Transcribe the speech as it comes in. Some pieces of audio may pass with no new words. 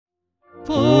For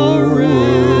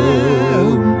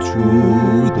to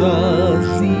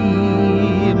the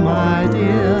sea, my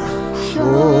dear,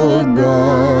 sugar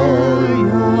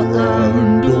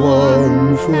and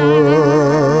one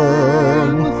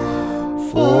firm.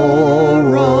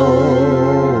 For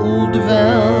old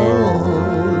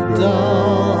Velda,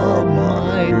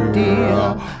 my dear,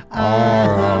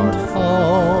 and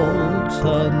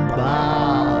Fulton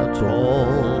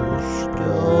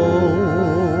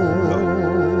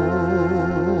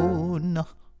Battlestone.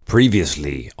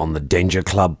 Previously on the Danger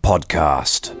Club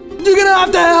podcast. You're gonna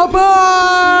have to help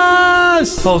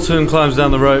us! Fulton climbs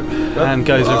down the rope and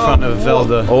goes in front of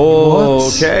Velda.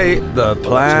 Okay, the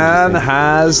plan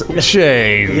has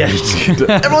changed.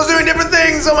 Everyone's doing different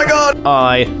things, oh my god!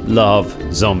 I love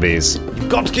zombies. You've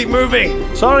got to keep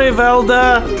moving! Sorry,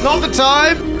 Velda. Not the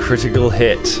time! Critical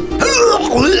hit.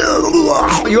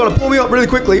 You gotta pull me up really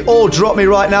quickly or drop me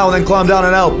right now and then climb down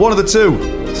and help. One of the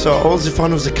two. So all you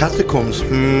found was the catacombs.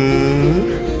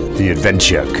 The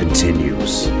adventure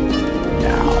continues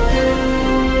now.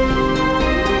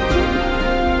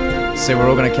 So we're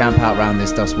all going to camp out around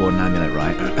this Dustwarden amulet,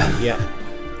 right? Yeah.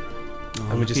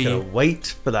 And we're just gonna wait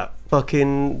for that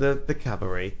fucking the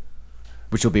cavalry.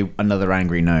 Which will be another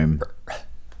angry gnome.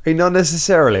 Not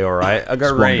necessarily, alright? I got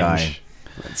Just one range. guy.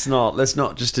 Let's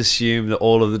not just assume that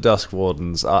all of the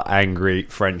Duskwardens are angry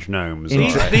French gnomes.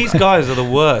 These guys are the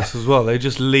worst as well. They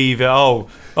just leave it. Oh,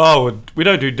 we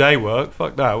don't do day work.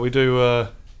 Fuck that. We do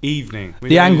evening.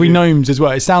 The Angry Gnomes as well.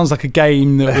 It sounds like a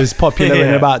game that was popular in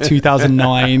Yeah. about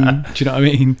 2009. Do you know what I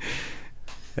mean?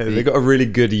 They've got a really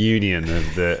good union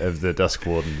of the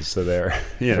Duskwardens, so they're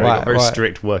they've got very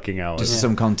strict working hours. Just for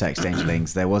some context,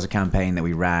 Dangerlings, there was a campaign that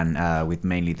we ran with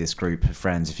mainly this group of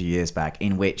friends a few years back,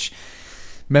 in which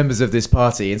members of this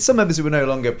party and some members who were no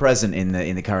longer present in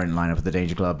the current lineup of the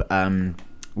Danger Club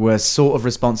were sort of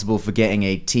responsible for getting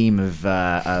a team of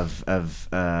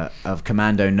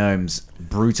commando gnomes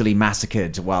brutally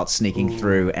massacred while sneaking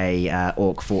through a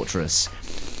orc fortress.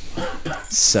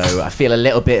 So I feel a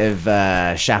little bit of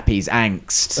Shappy's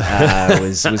angst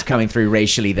was coming through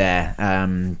racially there,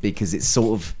 because it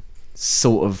sort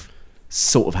of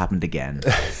happened again.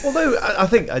 Although I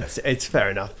think it's fair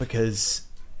enough because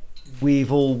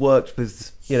we've all worked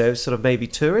with sort of maybe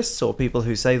tourists or people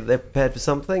who say that they're prepared for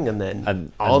something and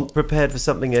then aren't prepared for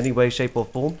something in any way, shape or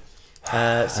form. So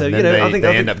and I then think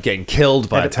they end up getting killed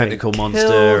by a tentacle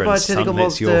monster, and some of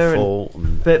it's your fault.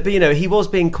 But he was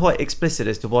being quite explicit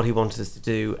as to what he wanted us to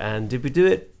do, and did we do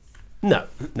it? No,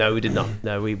 we did not.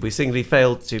 No, we singularly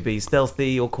failed to be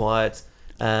stealthy or quiet,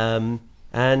 and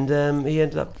he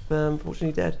ended up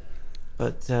fortunately dead.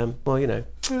 But Adrian!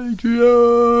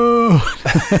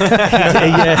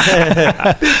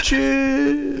 yeah,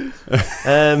 bitches.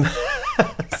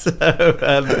 So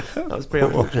that was pretty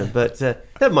unfortunate, but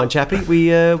never mind, Chappie.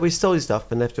 We stole your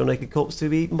stuff and left your naked corpse to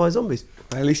be eaten by zombies.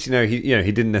 At least he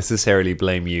didn't necessarily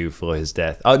blame you for his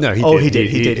death. Oh no, he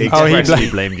did. He did. He expressly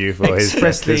blamed you for his death.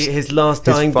 Expressly, his last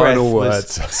dying breath final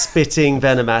was words. spitting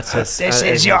venom at us. This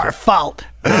is your fault.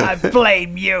 I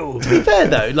blame you. To be fair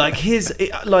though,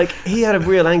 he had a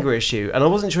real anger issue, and I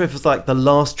wasn't sure if it was like the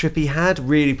last trip he had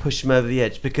really pushed him over the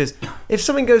edge. Because if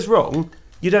something goes wrong,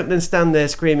 you don't then stand there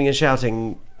screaming and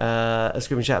shouting,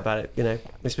 shout about it. You're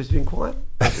supposed to be quiet.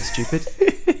 That's stupid.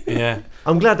 Yeah.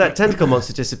 I'm glad that tentacle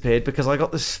monster disappeared because I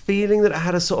got this feeling that it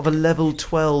had a sort of a level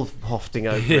 12 hofting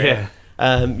over it.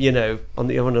 On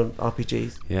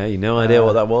RPGs. Yeah, no idea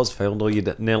what that was. Failed all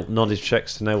your knowledge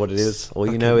checks to know what it is.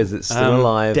 All you know is it's still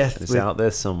alive. It's out there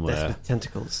somewhere. Death with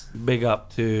tentacles. Big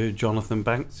up to Jonathan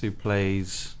Banks, who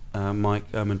plays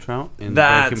Mike Ehrmantraut in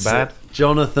Breaking Bad.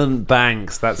 Jonathan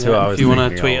Banks. That's who I was If you thinking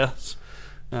want to tweet of. us,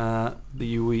 that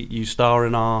you star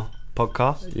in our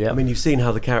podcast. Yeah. I mean, you've seen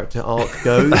how the character arc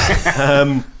goes.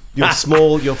 You're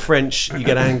small, you're French, you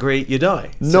get angry, you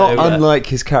die. Not unlike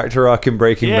his character arc in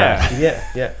Breaking Bad.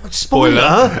 Yeah.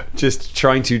 Spoiler. Just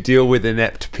trying to deal with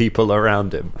inept people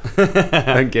around him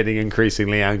and getting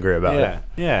increasingly angry about it.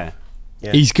 Yeah.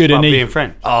 He's good, But and being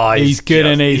French. Oh, he's good,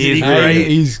 and he's great.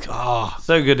 great.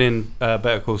 So good in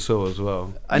Better Call Saul as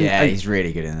well. He's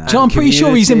really good in that. I'm pretty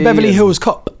sure he's in Beverly Hills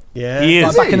Cop. Yeah. He is.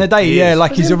 Like back in the day, He yeah, is.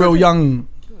 like he's a real young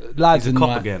lad. He's a and cop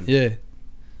like, again. Yeah.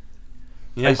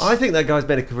 Yes. I think that guy's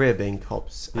made a career being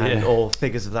cops or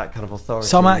figures of that kind of authority.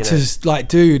 Some actors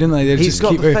do, don't they? They He's just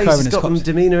got keep the face, recurring he's as got the cops.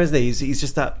 demeanour, isn't he? He's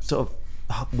just that sort of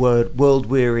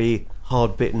world-weary,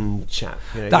 hard-bitten chap.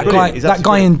 That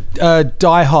guy in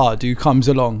Die Hard who comes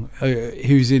along,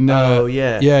 who's in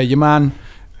your man,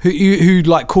 who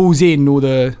like calls in all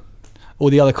the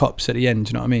other cops at the end. Do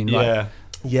you know what I mean? Like,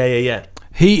 Yeah. Yeah.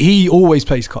 He always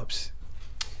plays cops.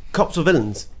 Cops or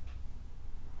villains?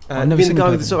 I've never seen the guy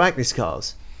him with play the sort of acne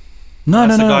scars. No,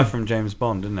 That's no, the no. guy from James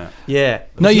Bond, isn't it? Yeah.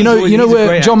 No, He's you know a where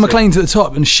great John actor. McClane's at the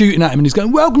top and shooting at him, and he's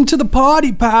going, "Welcome to the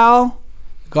party, pal."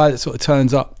 The guy that sort of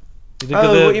turns up.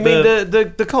 Oh, what you mean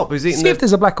the cop who's eating See if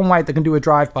there's a black and white that can do a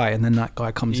drive-by, and then that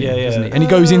guy comes Yeah, in, yeah. doesn't he? And he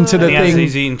goes into the And thing.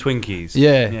 he's eating Twinkies.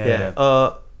 Yeah. Yeah.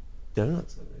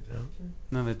 Donuts.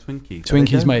 No, they're Twinkies.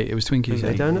 Twinkies, mate. It was Twinkies. Are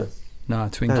they donuts? Nah,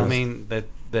 Twinkies. I mean,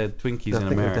 they're Twinkies in Nothing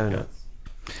with America. donuts.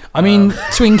 I mean,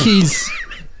 Twinkies.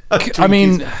 I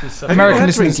mean, American had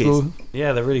listeners Twinkies? will.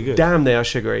 Yeah, they're really good. Damn, they are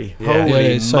sugary. Yeah.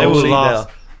 Holy Yeah, so- They will moly, last.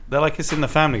 they are. They're like it's in the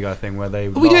Family Guy thing where they. Are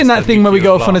we doing that thing where we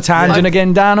go off on a tangent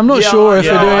again, Dan? I'm not sure if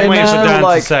Yeah, we're I'm doing waiting for that. Dan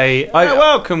like- to say, I-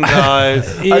 welcome,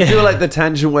 guys. I feel like the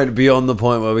tangent went beyond the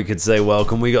point where we could say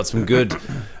welcome. We got some good,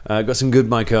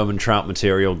 Mike Oman Trout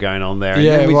material going on there. And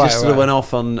Yeah, then we right, just sort of right. went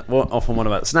off on one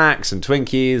about snacks and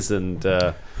Twinkies and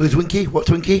Who's Twinkie? What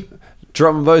Twinkie?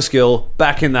 drum and bow skill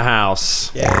back in the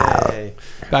house. Yay.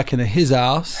 Back in his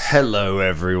house. Hello,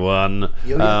 everyone.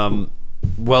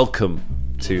 Welcome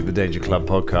to the Danger Club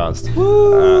podcast.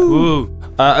 Woo.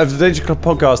 Of the Danger Club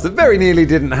podcast that very nearly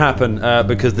didn't happen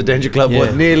because the Danger Club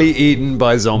were nearly eaten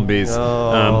by zombies.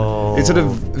 It sort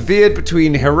of veered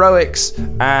between heroics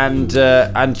and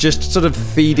just sort of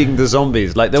feeding the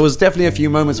zombies. Like there was definitely a few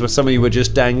moments where some of you were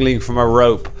just dangling from a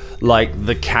rope, like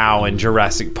the cow in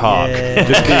Jurassic Park,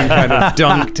 just being kind of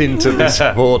dunked into this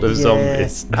horde of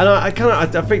zombies. And I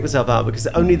freaked myself out because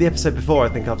only the episode before I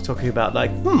think I was talking about like,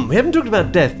 we haven't talked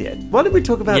about death yet. Why did we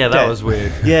talk about Yeah, death? that was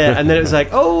weird. Yeah, and then it was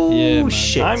like, man.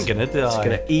 shit. I'm gonna die. Just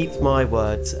gonna eat my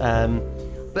words.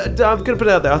 But I'm gonna put it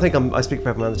out there. I think I speak for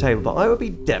everyone around the table, but I would be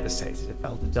devastated if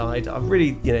Elder died. I've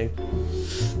really,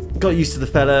 got used to the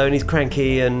fellow, and he's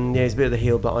cranky, and he's a bit of the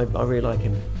heel, but I really like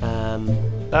him.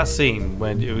 That scene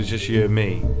when it was just you and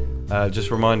me just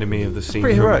reminded me of the scene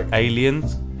pretty from heroic.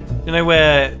 Aliens. You know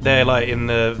where they're like in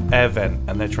the air vent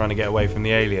and they're trying to get away from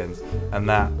the aliens, and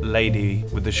that lady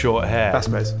with the short hair.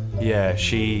 Fastbase. Yeah,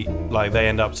 she they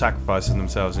end up sacrificing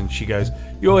themselves, and she goes,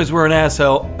 "You always were an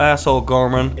asshole,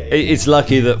 Gorman." It's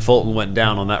lucky that Fulton went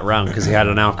down on that round because he had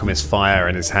an alchemist fire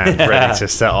in his hand ready to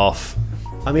set off.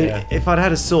 I mean, if I'd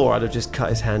had a saw, I'd have just cut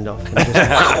his hand off. And just,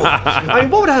 I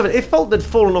mean, what would happen if Fulton had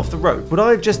fallen off the rope? Would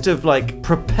I have just have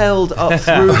propelled up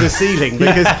through the ceiling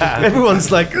because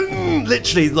everyone's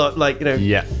literally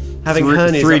Yeah. having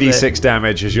hernias. 3d6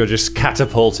 damage as you're just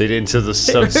catapulted into the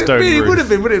stone It really roof. would have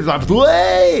been. Would it have been like,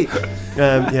 way?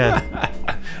 Yeah.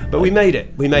 But we made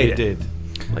it. We made He it. did.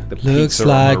 Like the Looks pizza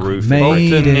like on the roof.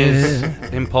 made Fulton it. is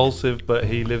impulsive, but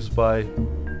he lives by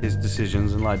his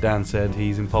decisions, and like Dan said,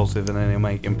 he's impulsive, and then he'll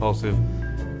make impulsive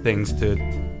things to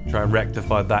try and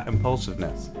rectify that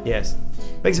impulsiveness. Yes.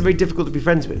 Makes it very difficult to be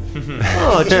friends with.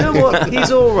 Oh, do you know what?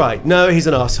 He's all right. No, he's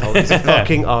an asshole. He's a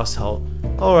fucking asshole.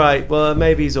 All right. Well,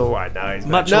 maybe he's all right. No, he's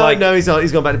not. He's not.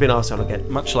 He's gone back to being an asshole again.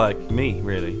 Much like me,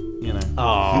 really.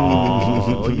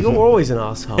 Oh, you're always an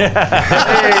asshole.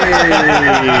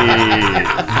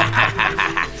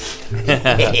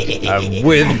 And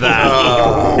with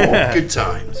that, Good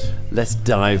times. let's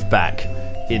dive back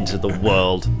into the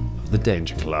world of the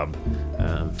Danger Club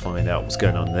and find out what's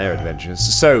going on in their adventures.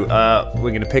 So,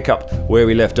 we're going to pick up where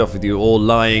we left off with you all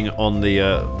lying on the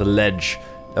ledge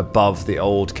above the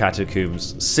old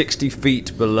catacombs. 60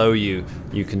 feet below you,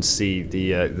 you can see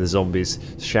the zombies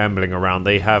shambling around.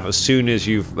 They have, as soon as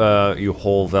you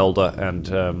haul Velda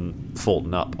and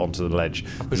Fulton up onto the ledge,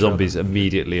 the zombies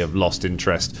immediately have lost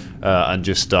interest and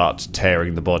just start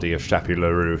tearing the body of Chappie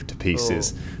LaRue to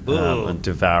pieces and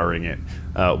devouring it.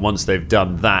 Once they've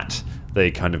done that, they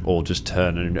kind of all just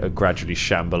turn and gradually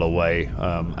shamble away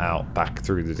out back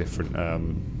through the different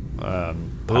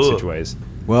passageways.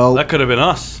 Well, That could have been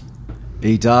us.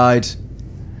 he died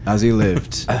as he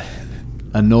lived,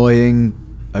 annoying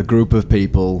a group of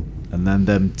people and then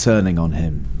them turning on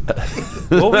him.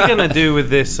 What are we going to do with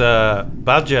this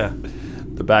badger?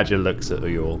 The badger looks at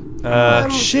you all.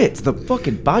 Shit, the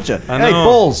fucking badger. I Hey, know.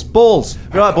 balls.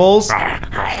 You right, balls?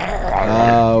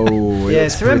 Oh,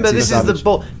 Yes, remember, pretty this is the savage.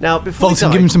 ball. Now, before we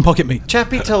Fulton, give him some pocket meat.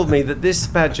 Chappie told me that this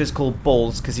badger's called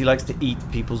Balls because he likes to eat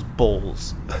people's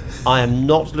balls. I am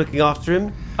not looking after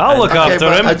him. I'll look Okay, after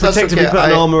but him. That's Protectively okay. put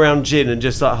an I arm around Jin and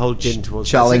just hold Jin towards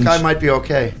me. Challenge. think I might be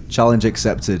okay. Challenge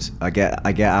accepted. I get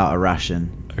out a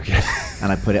ration Okay.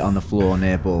 and I put it on the floor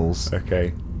near balls.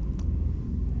 Okay.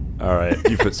 All right.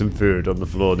 You put some food on the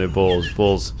floor near Balls.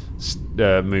 Balls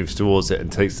moves towards it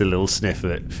and takes a little sniff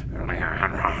of it,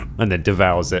 and then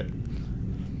devours it.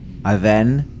 I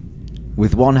then,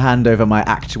 with one hand over my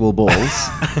actual balls,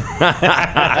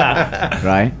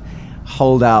 right,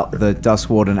 hold out the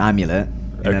Duskwarden amulet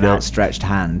in an Okay. outstretched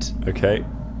hand Okay.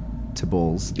 to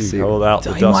balls. You See- hold out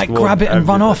the He might Duskwarden grab it and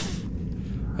run amulet. off.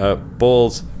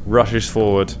 Balls rushes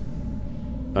forward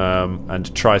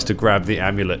and tries to grab the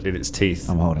amulet in its teeth.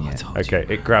 I'm holding it. Okay,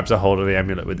 it grabs a hold of the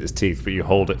amulet with its teeth, but you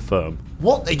hold it firm.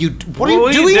 What are you doing, What are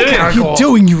you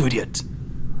doing, you idiot?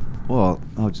 Well,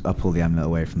 I'll pull the amulet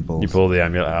away from Balls. You pull the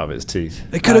amulet out of its teeth.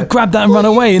 They could have grabbed that and run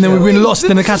away, and then we've been lost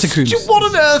in the catacombs. What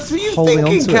on earth were you Holding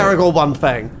thinking, onto it. Caragor One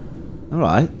Fang? All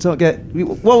right, don't get.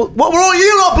 Well, what were all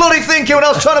you lot bloody thinking when I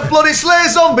was trying to bloody slay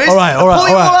zombies? All right. Pull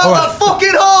you all out that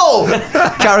fucking hole!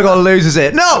 Caragor loses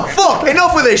it. No, fuck,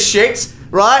 enough with this shit,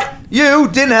 right? You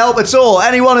didn't help at all,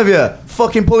 any one of you.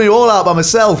 Fucking pulling you all out by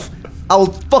myself. I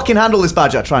will fucking handle this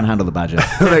badger. Try and handle the badger.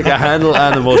 Make a handle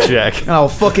animal check. And I will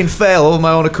fucking fail all of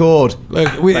my own accord. Look,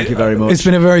 Thank you very much. It's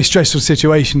been a very stressful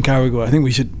situation, Caragor. I think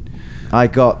we should. I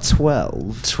got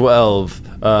 12. 12.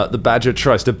 The badger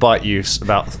tries to bite you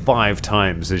about 5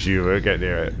 times as you get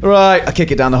near it. Right, I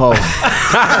kick it down the hole.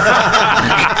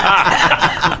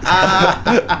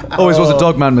 Always was a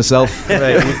dog man myself.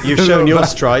 Right, you've shown your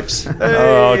stripes.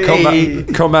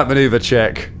 Combat maneuver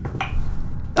check.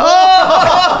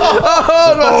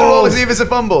 Oh, do I have to roll to see if it's a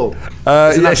fumble?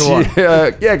 Yes,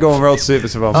 yeah, go on, roll to see if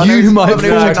it's a bomb. You might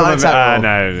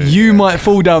No. You might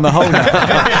fall down the hole now.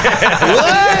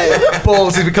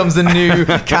 Balls, he becomes the new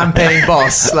campaign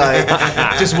boss, like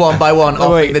just one by one,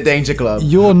 offing the Danger Club.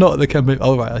 You're not the campaign.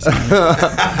 Oh, right.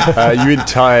 I see. You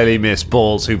entirely miss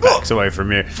Balls, who backs away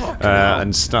from you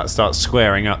and starts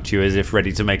squaring up to you as if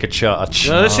ready to make a charge.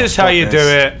 No, this is how you do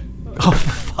it. Oh, for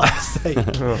fuck's sake.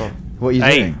 What are you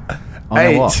doing? Oh, no,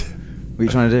 8. what? What are you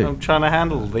trying to do? I'm trying to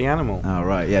handle the animal. Oh,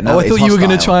 right, yeah. Oh, I thought you were going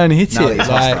to try and hit Now it. that it's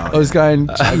Like, hostile, I was going,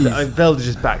 geez. Velda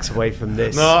just backs away from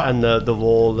this No. and the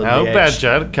wall and No, the edge.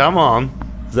 badger, come on.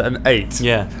 Is that an 8?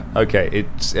 Yeah. Okay, it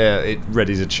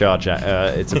readies a charge.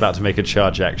 It's about to make a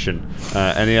charge action.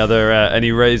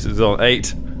 Any raises on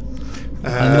 8?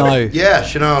 No. Yeah,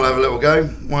 Chanel, I'll have a little go.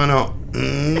 Why not?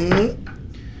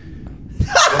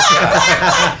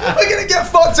 We're gonna get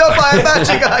fucked up by a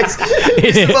badger, guys.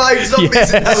 We survived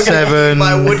zombies and now we're gonna get eaten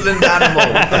by a woodland animal.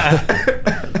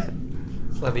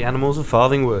 It's like the animals of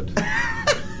Farthing Wood.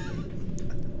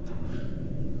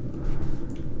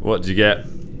 What did you get?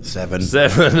 7.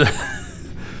 7.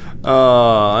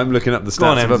 Oh, I'm looking up the Go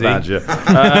on, stats of a MZ.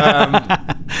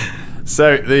 badger.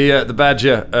 So the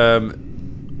badger,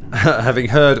 having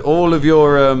heard all of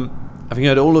your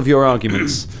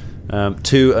arguments,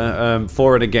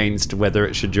 for and against whether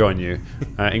it should join you,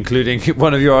 including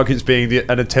one of your arguments being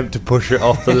an attempt to push it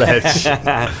off the ledge.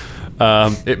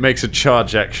 It makes a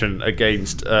charge action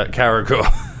against Caragor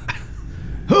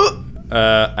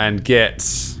and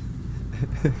gets.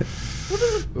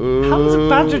 How does a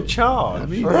badger charge?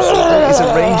 It's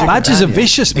a ranger. Badgers are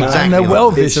vicious, man. Exactly. They're well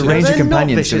It's vicious. a ranger They're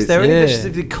companion. not vicious. So They're only yeah. vicious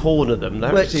if you corner them.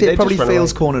 They're well, actually, it probably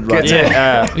feels cornered right now.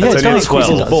 Yeah, it's only only a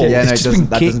 12. balls. Yeah, no, It's it just doesn't, been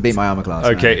that kicked. doesn't beat my armor class.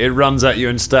 Okay, it runs at you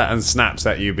and snaps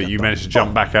at you, but you manage to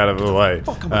jump back out of the way.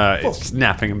 It's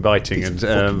snapping and biting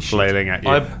and flailing at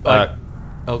you.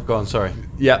 Oh, go on, sorry.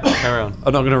 Yeah, Carry on.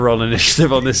 I'm not going to roll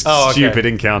initiative on this Oh, okay. stupid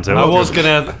encounter. I was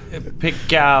gonna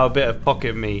get out a bit of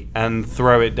pocket meat and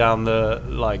throw it down the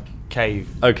cave.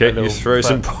 Okay, A little you throw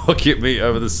some fur- pocket meat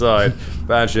over the side.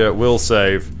 Badger will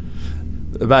save.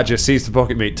 The badger sees the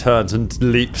pocket meat, turns and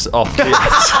leaps off the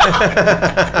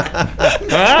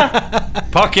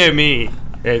edge. Pocket meat.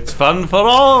 It's fun for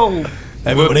all.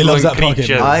 Everybody loves that pocket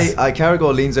creatures. I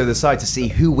Caragor leans over the side to see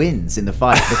who wins in the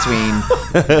fight between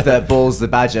the Balls, the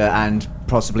badger, and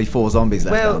possibly 4 zombies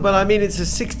left. Well, I mean, it's a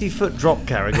 60-foot drop,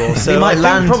 Caragor, so He might I think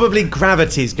land- probably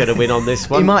gravity's going to win on this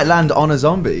one. he might land on a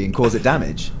zombie and cause it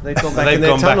damage. They've gone back They've in their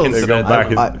gone back tunnels. into They've gone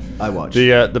back in- I watch.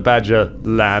 The badger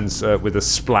lands with a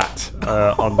splat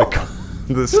on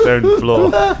the stone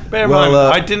floor. Bear in Well,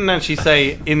 mind, I didn't actually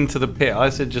say into the pit. I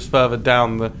said just further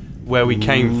down where we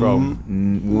came from.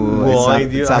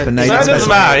 It's happened. No, you So didn't it doesn't specify.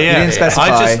 matter. You Yeah, didn't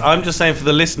specify. I'm just saying for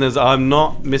the listeners, I'm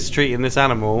not mistreating this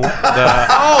animal.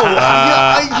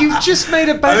 You've just made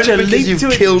a Only badger because leap you've to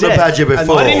its killed a death. badger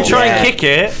before. I didn't try Yeah. and kick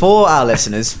it. For our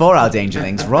listeners, for our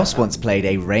Dangerlings, Ross once played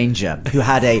a ranger who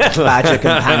had a badger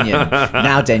companion.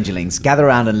 Now, Dangerlings, gather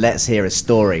around and let's hear a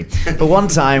story. But one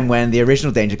time when the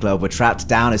original Danger Club were trapped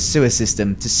down a sewer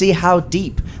system to see how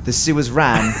deep the sewers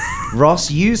ran,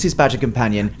 Ross used his badger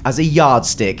companion as a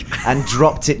yardstick and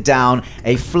dropped it down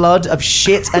a flood of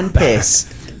shit and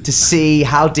piss to see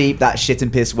how deep that shit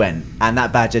and piss went. And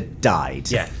that badger died.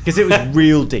 Yeah, because it was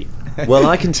real deep. Well,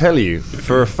 I can tell you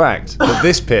for a fact that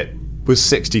this pit was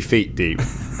 60 feet deep.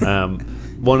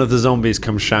 One of the zombies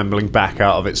comes shambling back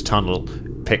out of its tunnel,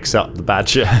 picks up the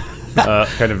badger,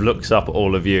 kind of looks up at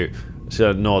all of you,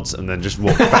 nods, and then just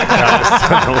walks back out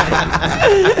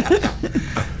of its tunnel.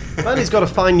 Manny's got a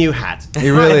fine new hat. He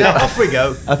really. Now, off we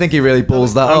go. I think he really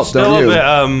balls that I'm up, still don't a you?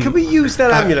 bit. Can we use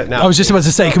that amulet now? I was just about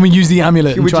to say, can we use the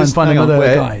amulet and we try and just- find hang on, another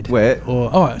wait, guide? wait. Or,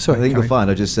 oh, sorry. I think you'll carry.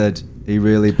 find. I just said he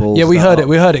really balls. Yeah, we that heard up. it.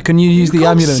 We heard it. Can you use the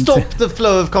Can't amulet? and stop the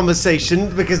flow of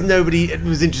conversation because nobody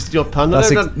was interested in your pun.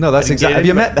 That's I don't know- no, that's I didn't get exactly. Have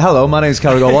you anywhere. met? Hello, my name's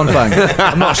Caragor Onefang.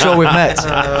 I'm not sure we've met.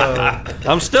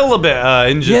 I'm still a bit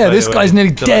injured. Yeah, by this the way. guy's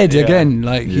nearly So, dead yeah. again.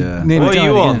 Like, he Yeah. nearly What are died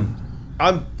you again.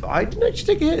 on? I didn't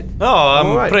actually take a hit. Oh, I'm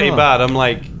All right, pretty come on. bad. I'm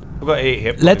like, I've got 8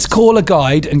 hit points. Let's call a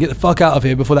guide and get the fuck out of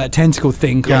here before that tentacle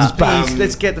thing comes Yeah. back. Please,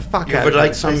 let's get the fuck You out would of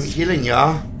like this some place. healing,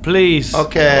 yeah? Please.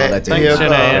 Okay, Well, here you thanks, go.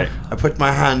 Sinead. I put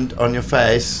my hand on your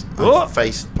face. Oh.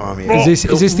 Face palm you. Is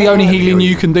this the only healing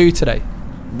you can do today?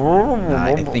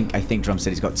 I think Drum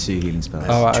said he's got 2 healing spells.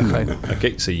 Oh, right, okay.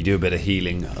 Okay, so you do a bit of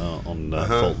healing on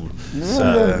Fulton.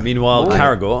 So, meanwhile,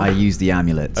 Caragor. I use the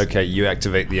amulet. Okay, you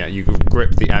activate you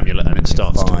grip the amulet and it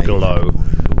starts to 5. glow.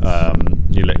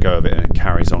 You let go of it and it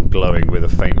carries on glowing with a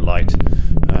faint light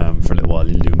for a little while,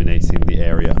 illuminating the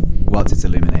area. Whilst it's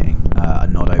illuminating, I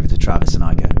nod over to Travis and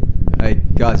I go, Hey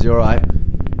guys, you all right?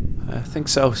 I think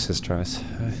so, says Travis.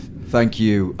 Thank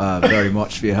you very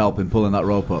much for your help in pulling that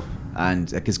rope up.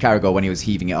 And because Caragor, when he was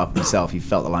heaving it up himself, he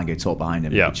felt the line go taut behind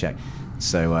him. Yeah. He could check.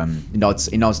 So he nods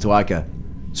to Ica.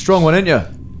 Strong one, ain't you?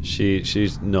 She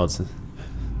nods.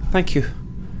 Thank you.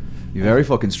 You're very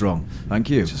fucking strong. Thank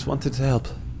you. Just wanted to help.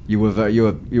 You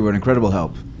were an incredible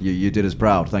help. You did us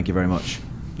proud. Thank you very much.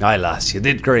 Aye, lass, you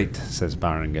did great, says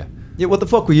Barringer. Yeah, what the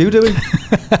fuck were you doing?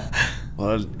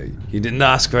 Well, you didn't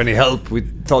ask for any help. We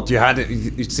thought you had it.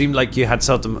 It seemed like you had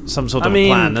some sort of mean,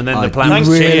 plan, and then the I- plan Thanks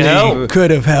was for your changed. help.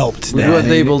 Could have helped. We there. weren't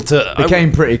able to.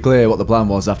 Became pretty clear what the plan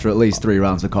was after at least 3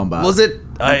 rounds of combat. Was it?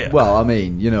 Well, I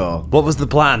mean, you know. What was the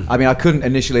plan? I mean, I couldn't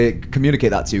initially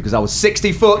communicate that to you because I was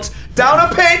 60 foot down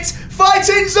a pit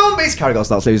fighting zombies. Caragor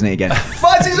starts losing it again.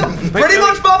 Fighting zombies, pretty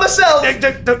much by myself. I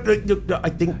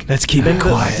think. Let's keep it I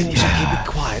quiet. think you should keep it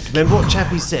quiet. Remember what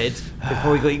Chappie said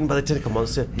before he got eaten by the tentacle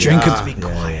monster? Drink Let's a- be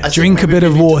quiet. I think Drink a maybe bit we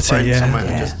of need to water, find yeah. someone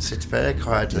Yeah. and just sit very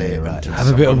quietly. right. until Have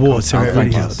a bit of someone water, comes it out. really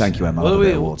Thank you, helps. thank you, Emma. What A are bit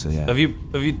we- of water, yeah. Have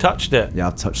you touched it? Yeah,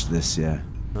 I've touched this, yeah.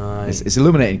 Aye. It's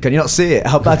illuminating. Can you not see it?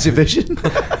 How bad's your vision?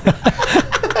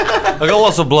 I got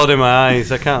lots of blood in my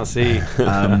eyes. I can't see.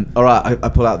 All right, I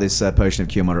pull out this potion of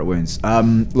cure moderate wounds.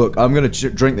 Look, I'm going to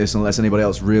drink this unless anybody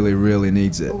else really, really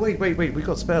needs it. Oh, wait. We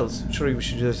got spells. Surely we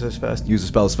should do those first. Use the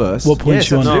spells first. What points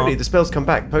Yes, you on? absolutely. The spells come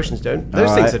back. Potions don't. Those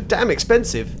All things right. are damn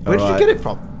expensive. Where did All you right. get it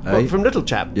from? Hey? What, from Little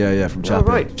Chap? Yeah, from Oh, Chappie.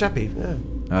 right. Chappie. Yeah.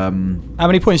 How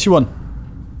many points you on?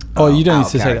 Oh, you don't out need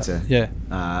of to say character. that. Yeah.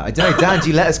 I don't know, Dan, do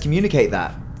you let us communicate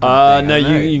that? No, I don't know.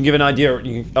 you can give an idea.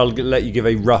 I'll let you give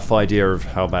a rough idea of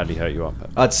how badly hurt you are.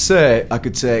 I'd say I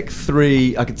could take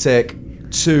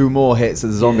 2 more hits that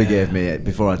the zombie gave me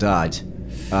before I died.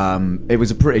 It was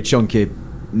a pretty chunky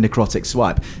necrotic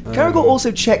swipe. Caragor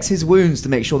also checks his wounds to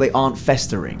make sure they aren't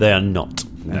festering. They are not.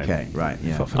 No. Okay, right,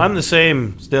 yeah. I'm the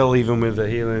same still, even with the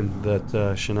healing that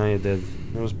Shania did.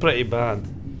 It was pretty bad.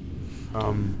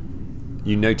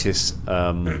 You notice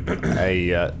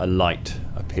a light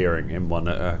appearing in one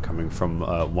coming from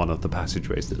one of the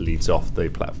passageways that leads off the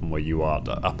platform where you are,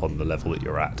 up on the level that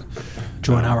you're at.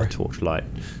 Draw an arrow. Torchlight.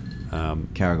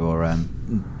 Caragor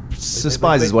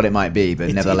despises what it might be, but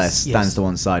It's- nevertheless yes. stands to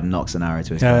one side and knocks an arrow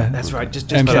to his Yeah. back. That's right.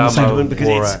 Just And for can a the same- moment, because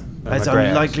War it's at- and as a great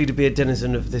unlikely to be a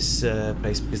denizen of this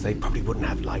place because they probably wouldn't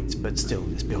have lights. But still,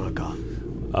 let's be on our guard.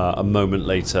 A moment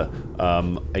later,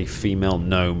 a female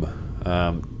gnome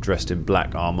dressed in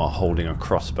black armor, holding a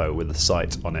crossbow with a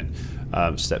sight on it,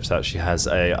 steps out. She has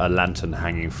a lantern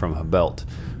hanging from her belt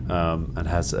and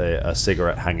has a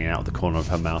cigarette hanging out the corner of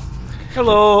her mouth.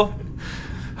 Hello.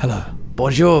 Hello.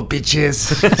 Bonjour,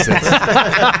 bitches.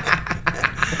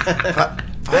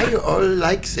 Why you all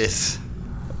like this?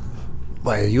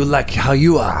 Well, you like how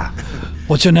you are.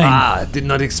 What's your name? Did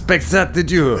not expect that,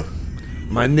 did you?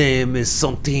 My name is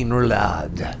Santine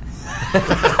Roulade.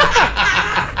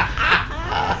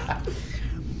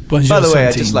 Bonjour, By the way,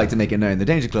 I'd Santine. just like to make it known, the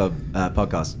Danger Club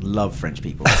podcast love French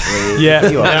people. Yeah.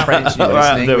 If you are French, you're Right,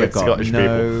 listening, there we've it's got Scottish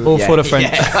no... All for the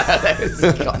French.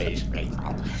 Scottish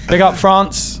people. Big up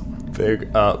France.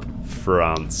 Big up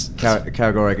France.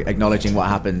 Caragor, acknowledging what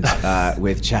happened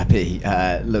with Chappie,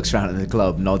 looks around at the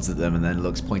club, nods at them, and then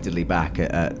looks pointedly back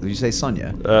at, did you say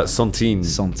Sonia? Santine.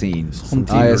 Santine.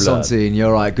 Santine Hiya, Roulade. Santine,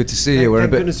 you're right, good to see you. We're in a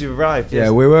Thank bit... goodness you arrived. Yeah,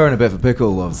 Yes. we were in a bit of a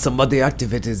pickle, love. Somebody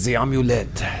activated the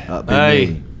amulet. That'd be Hey.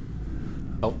 me.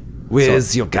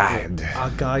 Where's your guide? Our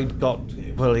guide got.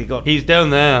 Well, he got. He's down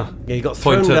there. Yeah, he got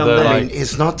thrown Point to down the there. I light. mean,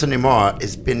 it's not anymore.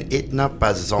 It's been eaten up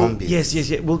by the zombies.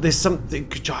 Yes. Well, there's something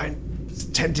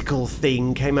giant tentacle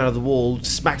thing came out of the wall,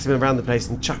 smacked him around the place,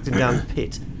 and chucked him down the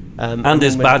pit. And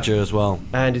his badger as well.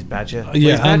 And his badger.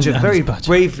 Yeah, his badger and very his badger.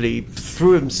 bravely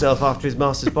threw himself after his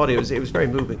master's body. It was very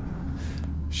moving.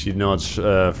 She nods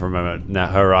for a moment. Now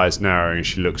her eyes narrowing.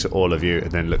 She looks at all of you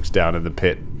and then looks down in the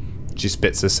pit. She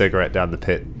spits a cigarette down the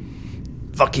pit.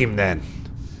 Fuck him then.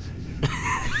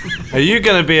 Are you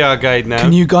going to be our guide now?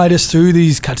 Can you guide us through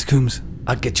these catacombs?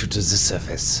 I'll get you to the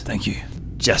surface. Thank you.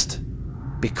 Just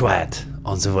be quiet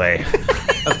on the way.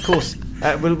 Of course,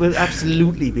 we'll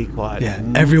absolutely be quiet. Yeah,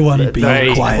 everyone be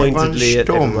Very quiet. pointedly at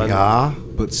Sturm, everyone. yeah.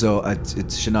 But so, it's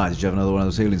Shania, did you have another one of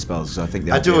those healing spells? 'Cause I think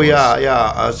the I idea do, was-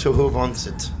 yeah. So who wants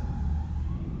it?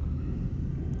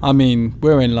 I mean,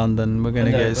 we're in London. We're gonna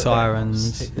I know, get but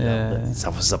sirens. stick it out Yeah. there.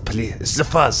 That was the police. It's the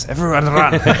fuzz. Everyone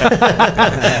run.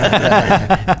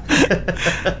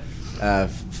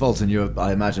 Fulton, you're,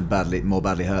 I imagine, more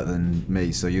badly hurt than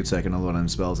me, so you take another one of them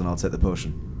spells and I'll take the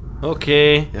potion.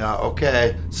 Okay. Yeah,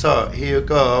 okay. So here you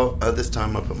go. This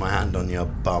time I'll put my hand on your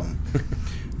bum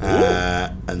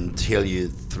and heal you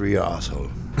through your asshole.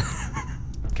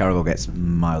 Caragor gets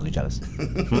mildly jealous.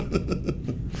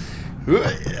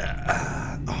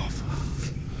 Yeah.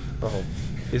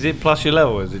 Is it plus your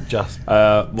level or is it just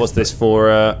What's this for?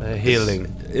 healing?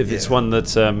 If it's one that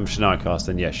Shania cast,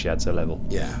 then yes, she adds a level.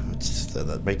 Yeah,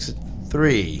 that makes it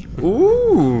 3.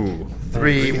 Ooh.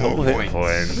 3 more Hit points.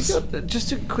 points. We got,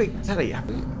 just a quick tally. How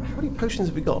many potions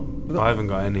have we got? I haven't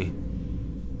got any.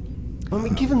 When we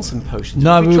given some potions?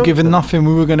 No, Have we were drunk given them? nothing.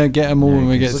 We were gonna get them all when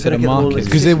we get We're to gonna the get them all market in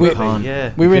because the we city,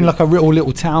 yeah. were in like a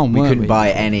little town. We weren't couldn't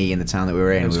buy any in the town that we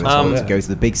were in. We were told fun. to go to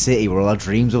the big city where all our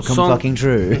dreams will come Some- fucking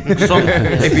true.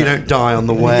 If you don't die on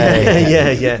the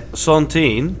way. yeah.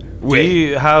 Santine, do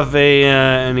you have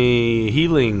any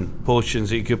healing potions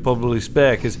that you could probably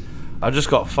spare? Because I just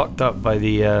got fucked up by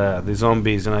the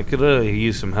zombies and I could really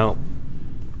use some help.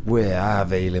 We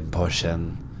have a healing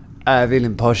potion. I have a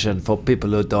healing potion for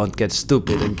people who don't get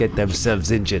stupid and get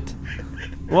themselves injured.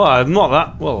 Well, I'm not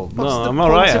that. Well, What's no, the I'm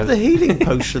point alright. of the healing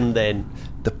potion then?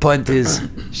 The point is,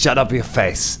 shut up your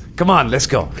face. Come on, let's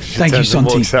go. Thank you, Turns and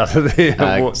Santi. walks out of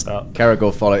the walks out.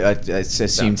 Caragor followed. I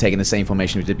assume taking the same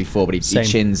formation we did before, but he Same.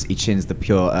 chins the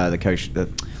pure the kosher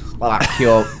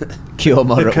cure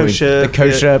moderate wound. kosher- the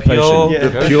kosher pure- potion. Yeah.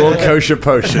 The pure kosher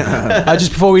potion.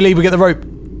 Just before we leave, we get the rope.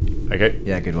 Okay.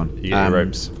 Yeah, good one. You get your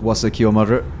ropes. What's the cure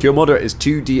moderate? Cure moderate is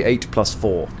 2d8 plus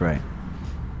 4. Great.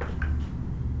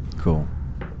 Cool.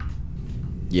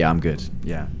 Yeah, I'm good.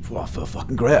 Yeah. I feel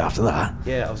fucking great after that.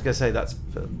 Yeah, I was going to say that's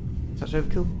such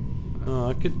overkill. Oh,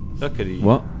 I could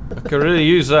What? I could really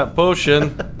use that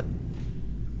potion.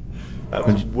 That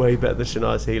was way better than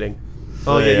Shania's healing.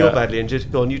 Oh Yeah, yeah, yeah. you're badly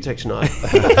injured. Go on, you take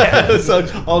Shania. So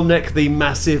I'll neck the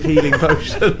massive healing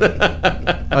potion.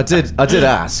 I did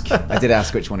ask. I did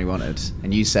ask which one he wanted,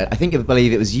 and you said. I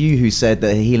believe it was you who said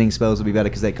that healing spells would be better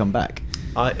because they come back.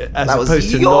 As That was opposed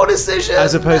to your not, decision,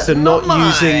 As opposed to not not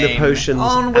using the mine. potions.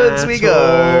 Onwards at we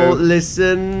go. all.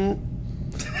 Listen.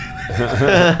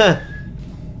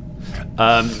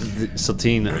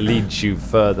 Satine leads you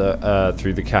further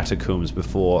through the catacombs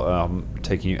before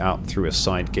taking you out through a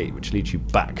side gate, which leads you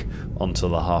back onto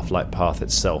the half-light path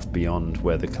itself beyond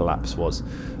where the collapse was.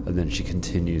 And then she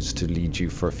continues to lead you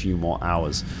for a few more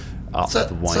hours up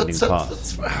the winding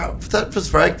path. That was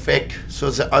very quick. So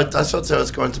I thought there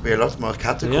was going to be a lot more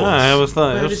catacombs. Yeah, I was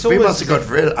Well, thought. it's We always- must have got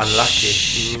real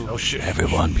unlucky. Oh shit!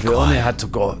 Everyone, be You only quiet. had to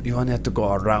go. You only had to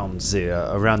go around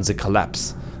the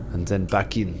collapse, and then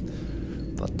back in.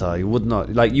 But you would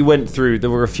not you went through.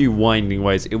 There were a few winding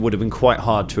ways. It would have been quite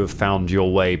hard to have found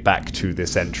your way back to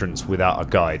this entrance without a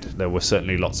guide. There were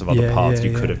certainly lots of other Yeah, paths yeah,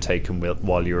 you could yeah. have taken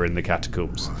while you were in the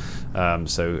catacombs.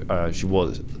 So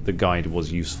the guide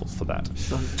was useful for that.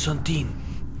 Santine,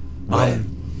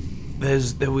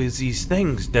 there was these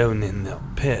things down in the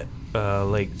pit,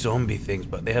 like zombie things,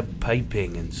 but they had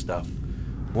piping and stuff.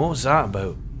 What was that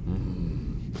about?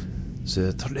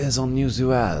 The très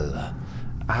unusual.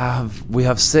 We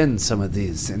have seen some of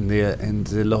these in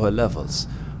the lower levels,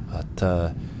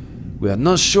 but we are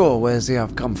not sure where they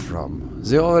have come from.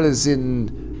 They are always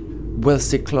in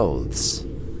wealthy clothes.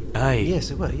 Aye.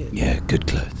 Yes, it were. Yeah. Yeah, good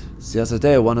clothes. The other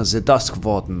day, one of the Dusk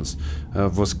Wardens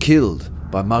was killed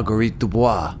by Marguerite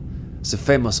Dubois, the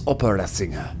famous opera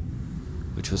singer,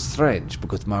 which was strange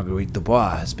because Marguerite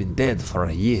Dubois has been dead for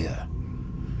a year.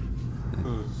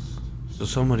 So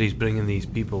somebody's bringing these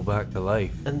people back to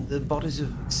life. And the bodies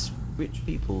of rich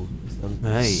people.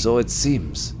 Aye. So it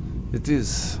seems. It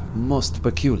is most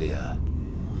peculiar.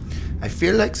 I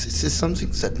feel like this is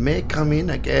something that may come in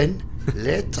again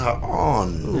later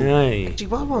on. Aye. Actually,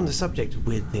 while we're on the subject of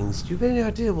weird things, do you have any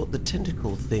idea what the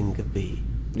tentacle thing could be?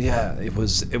 Yeah, it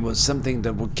was something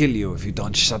that will kill you if you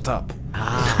don't shut up.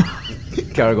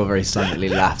 Caragor very silently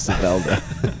laughs at Velda.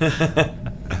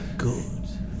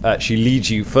 She leads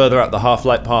you further up the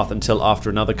half-light path until after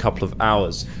another couple of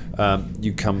hours,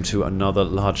 you come to another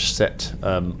large set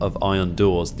of iron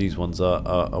doors. These ones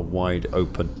are wide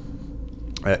open.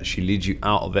 She leads you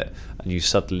out of it, and you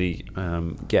suddenly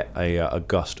get a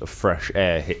gust of fresh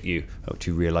air hit you, which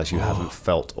you realise you haven't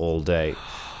felt all day,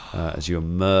 as you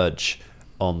emerge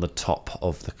on the top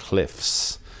of the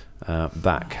cliffs,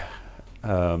 back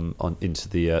on into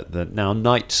the now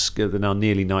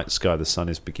nearly night sky. The sun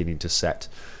is beginning to set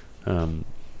over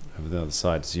the other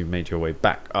side. As you made your way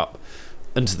back up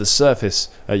into the surface,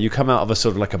 you come out of a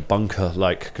sort of like a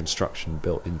bunker-like construction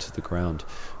built into the ground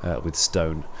with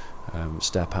stone.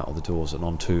 Step out of the doors and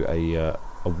onto a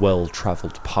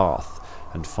well-travelled path,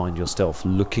 and find yourself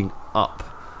looking up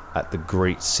at the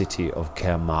great city of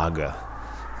Kermaga.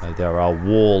 There are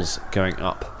walls going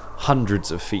up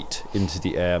hundreds of feet into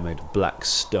the air made of black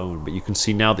stone, but you can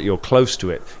see now that you're close to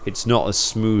it, it's not as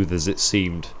smooth as it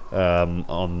seemed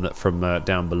from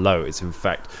down below. It's in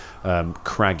fact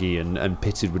craggy and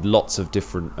pitted with lots of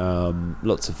different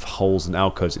lots of holes and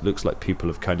alcoves. It looks like people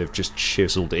have kind of just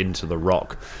chiseled into the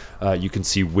rock. You can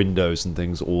see windows and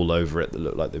things all over it that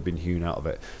look like they've been hewn out of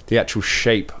it. The actual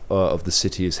shape of the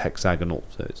city is hexagonal,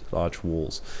 so it's large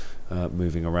walls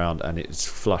moving around, and it's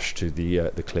flush to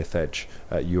the cliff edge.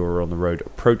 You are on the road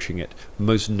approaching it.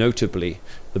 Most notably,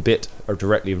 the bit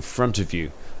directly in front of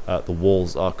you, the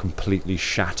walls are completely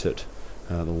shattered.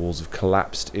 The walls have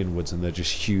collapsed inwards, and they're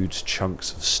just huge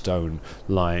chunks of stone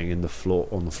lying on the floor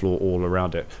all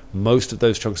around it. Most of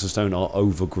those chunks of stone are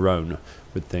overgrown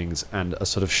with things, and a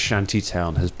sort of shanty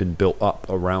town has been built up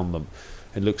around them.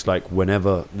 It looks like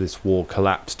whenever this wall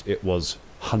collapsed, it was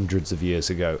hundreds of years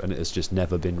ago, and it has just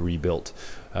never been rebuilt.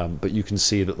 But you can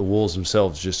see that the walls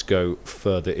themselves just go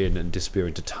further in and disappear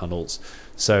into tunnels.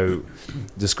 So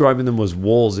describing them as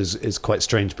walls is quite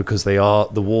strange, because the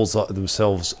walls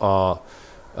themselves are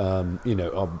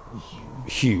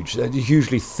huge. They're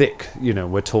hugely thick.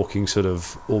 We're talking sort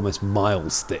of almost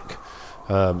miles thick.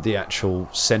 The actual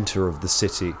centre of the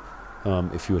city,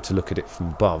 if you were to look at it from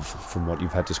above, from what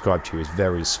you've had described to you, is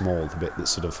very small. The bit that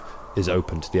sort of is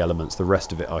open to the elements. The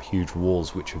rest of it are huge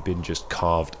walls which have been just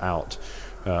carved out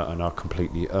and are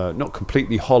completely, not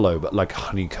completely hollow, but like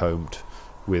honeycombed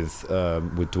with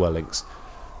dwellings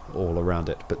all around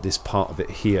it. But this part of it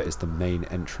here is the main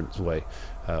entranceway,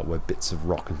 where bits of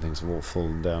rock and things have all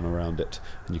fallen down around it,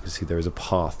 and you can see there is a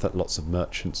path that lots of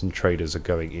merchants and traders are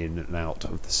going in and out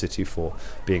of the city for,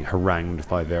 being harangued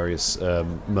by various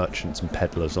merchants and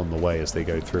peddlers on the way as they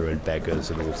go through, and beggars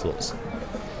and all sorts.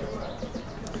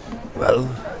 Well,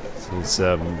 says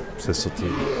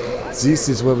Sotil, this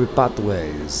is where we part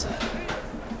ways.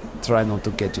 Try not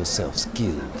to get yourselves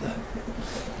killed.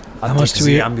 How much do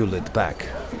we the amulet back?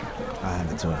 I hand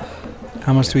it to her.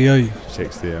 How much do we owe you?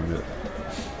 Takes the amulet.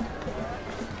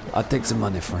 I'll take the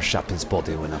money from Chapin's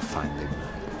body when I find him.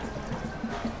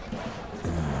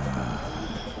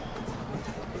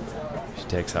 She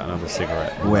takes out another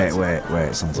cigarette. Wait,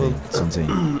 Santi.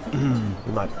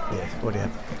 We might, what do you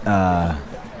have?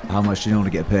 How much do you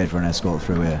normally get paid for an escort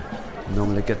through here?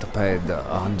 Normally get paid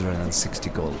 160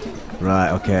 gold.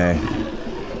 Right, okay.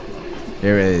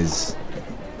 Here it is.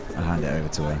 I hand it over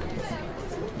to her.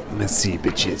 Merci,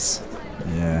 bitches.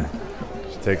 Yeah.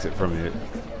 She takes it from you.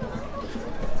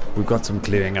 We've got some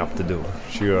clearing up to do.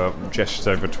 She gestures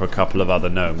over to a couple of other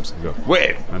gnomes and go,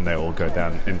 "Wait!" And they all go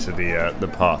down into the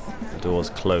path. The doors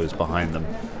close behind them,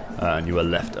 and you are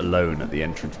left alone at the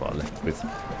entrance, left with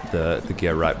the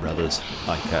Gear Wright brothers,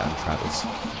 Ica and Travis,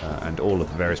 and all of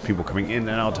the various people coming in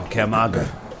and out of Kermaga.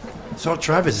 So,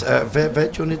 Travis, where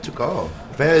do you need to go?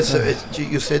 Where is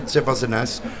you said there was a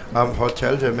nice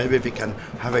hotel there. Maybe we can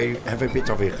have a bit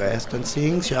of a rest and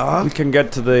things, yeah? We can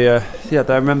get to the...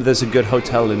 I remember there's a good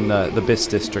hotel in the Biss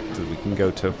district that we can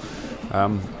go to.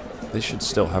 They should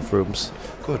still have rooms.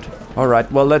 Good. All right,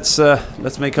 well, let's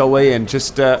make our way in.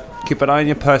 Just keep an eye on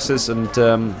your purses and...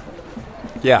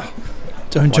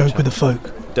 Don't joke with the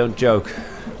folk. Don't joke.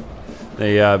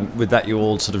 With that, you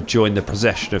all sort of join the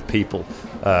procession of people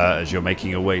as you're making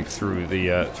your way through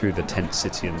the tent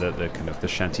city and the kind of the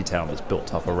shanty town that's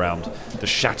built up around the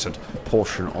shattered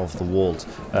portion of the walls.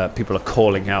 People are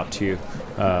calling out to you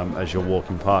as you're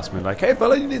walking past me, like, "Hey,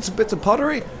 fella, you need some bits of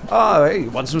pottery? Oh, hey,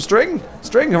 you want some string?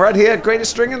 String right here,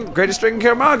 greatest string in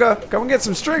Kermaga. Come and get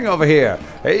some string over here.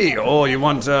 Hey, you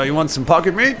want some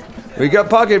pocket meat? We got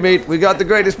pocket meat. We got the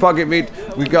greatest pocket meat.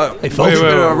 We got... Hey, folks.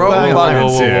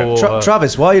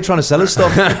 Travis, why are you trying to sell us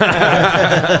stuff?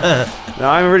 No,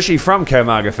 I'm originally from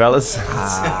Kermaga, fellas.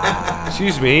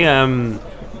 Excuse me.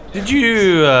 Did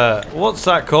you? What's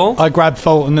that called? I grabbed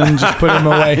Fulton and just put him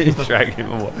away. Drag him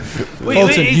away.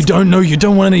 Fulton, you don't know. You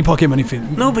don't want any pocket money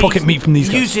pocket meat from these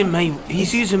guys.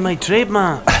 He's using my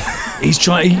trademark. He's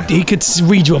trying. He could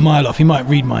read you a mile off. He might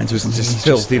read mine. So Just this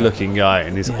filthy-looking guy,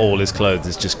 and all his clothes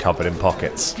is just covered in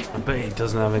pockets. I bet he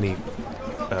doesn't have any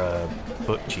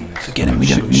foot cheese. Forget him. We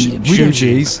don't need him. Shoe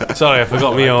cheese. Sorry, I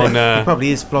forgot me on. He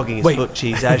probably is flogging his foot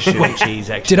cheese as shoe cheese.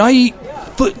 Actually, Did I eat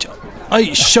foot?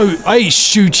 I ate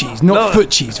shoe cheese, not foot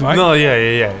cheese, right? No,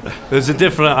 yeah. There's a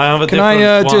different. I have a Can different.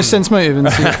 I do a one. sense motive and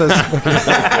see if there's?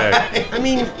 I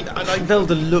mean, like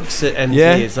Velda looks at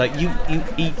MZ as like you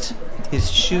eat his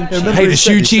shoe cheese. Hey, the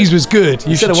shoe cheese was good.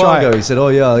 You He said should a while try ago, it. he said, "Oh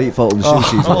yeah, I eat Fulton's shoe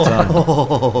cheese all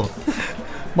the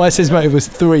time." My sense motive was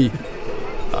 3.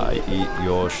 I eat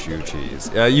your shoe cheese.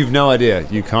 You've no idea.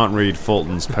 You can't read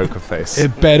Fulton's poker face.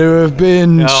 It better have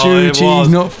been No, shoe it cheese, was.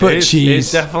 not foot It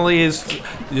cheese. definitely is.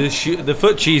 The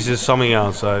foot cheese is something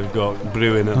else I've got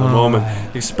brewing at the moment.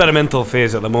 Experimental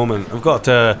phase at the moment. I've got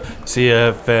to see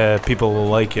if people will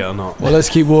like it or not. Well, let's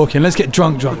keep walking. Let's get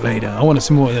drunk later. I want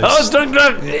some more of this. Oh, it's drunk!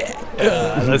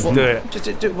 Let's do it. Just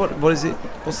what is it?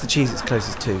 What's the cheese it's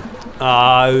closest to?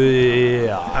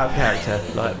 Yeah. Out of character,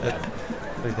 like.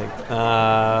 What do you think?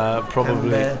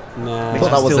 Probably. Nah. I thought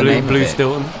that was the name of Blue it.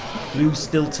 Stilton. Blue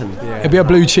Stilton. Yeah. It'd be a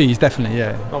blue cheese, definitely.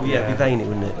 Yeah. Oh yeah, it'd be veiny,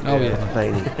 wouldn't it? Oh, yeah.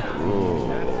 Veiny.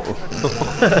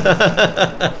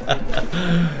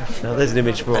 Now there's an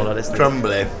image for all of this.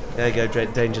 Crumbly. There you go,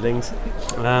 Dangerlings.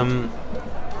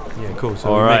 Yeah, cool. So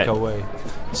All we right. make our way.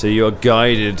 So you're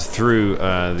guided through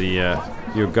the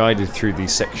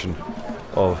section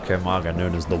of Caermarga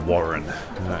known as the Warren,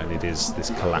 and it is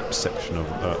this collapsed section of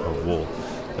wall,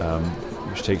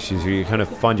 which takes you through. You kind of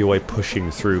find your way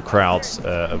pushing through crowds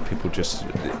of people. Just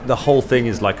the whole thing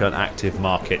is like an active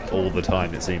market all the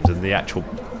time, it seems, and the actual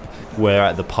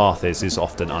where the path is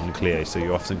often unclear. So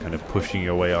you're often kind of pushing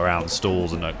your way around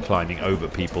stalls and climbing over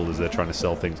people as they're trying to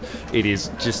sell things. It is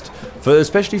just,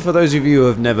 especially for those of you who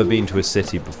have never been to a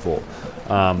city before,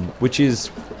 which is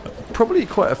probably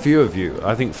quite a few of you.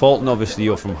 I think Fulton, obviously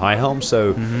you're from Highhelm,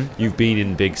 so you've been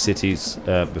in big cities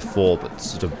before, but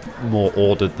sort of more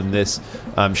ordered than this.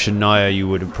 Shania, you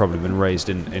would have probably been raised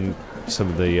in some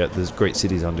of the great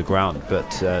cities underground,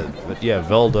 but yeah,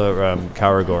 Velda,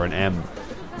 Caragor, and M.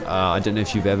 I don't know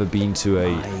if you've ever been to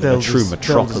a true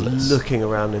metropolis. Velda's looking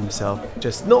around himself,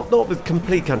 just not with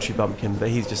complete country bumpkin, but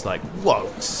he's just like, whoa,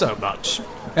 so much.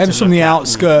 M's from the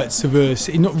outskirts of a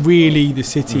city, not really the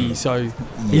city, so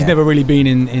he's never really been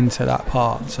into that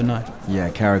part, so no. Yeah,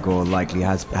 Caragor likely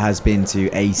has been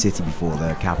to a city before,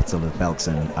 the capital of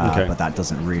Belkzen, but that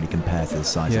doesn't really compare to the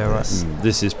size of this.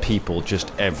 This is people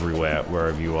just everywhere,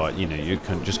 wherever you are. You know, you're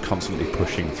just constantly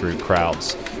pushing through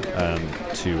crowds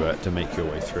to make your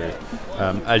way through.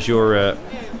 As you're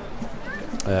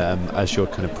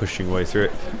kind of pushing your way through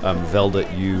it, Velda,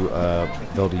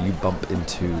 you bump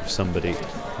into somebody,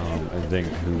 I think,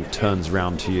 who turns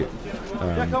round to you.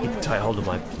 Tight hold of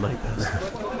my purse.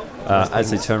 As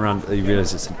they turn around, you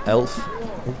realise it's an elf.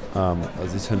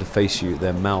 As they turn to face you,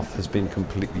 their mouth has been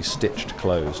completely stitched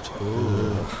closed.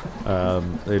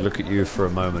 They look at you for a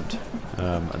moment,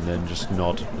 and then just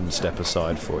nod and step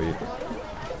aside for you.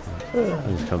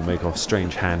 And kind of make a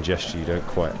strange hand gesture you don't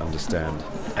quite understand.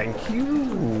 Thank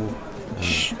you.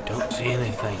 Shh, don't say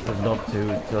anything. Nod to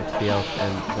the elf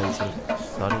and then sort of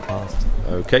sidle past.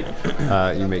 Okay,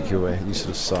 you make your way, you sort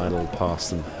of sidle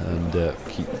past them and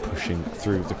keep pushing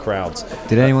through the crowds.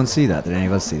 Did anyone see that? Did any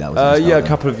of us see that? Yeah, a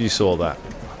couple of you saw that.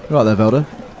 Right there, Velda.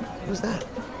 What was that?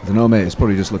 I don't know, mate. It's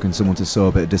probably just looking someone to sow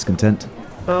a bit of discontent.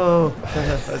 Oh,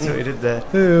 that's what you did there.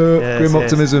 Hey, grim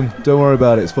optimism. Don't worry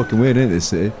about it. It's fucking weird, isn't it, this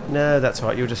city? No, that's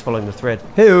right. You were just following the thread.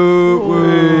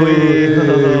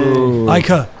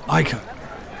 Ica.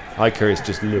 Ica is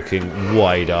just looking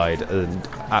wide-eyed and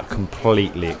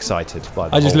completely excited by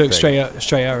the I just whole look thing.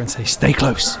 straight at her and say, "Stay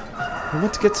close. I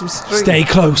want to get some string. Stay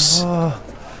close."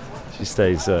 She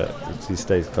stays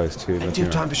close to him. Do you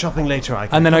have time for shopping later, Ike?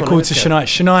 And then I Come on, call let's to go.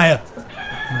 Shania.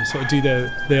 And I sort of do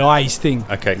the eyes thing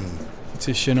Okay.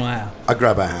 to Shania. I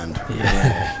grab a hand.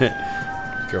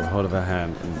 Grab hold of her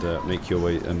hand and make your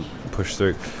way and push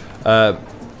through.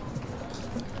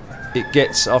 It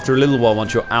gets, after a little while,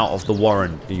 once you're out of the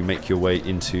Warren, you make your way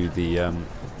into the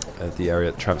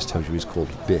area that Travis tells you is called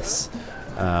Biss.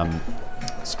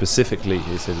 Specifically,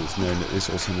 he says it's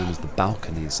also known as the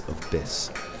balconies of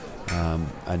Biss.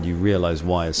 And you realise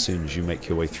why as soon as you make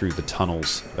your way through the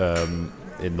tunnels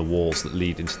in the walls that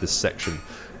lead into this section.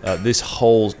 This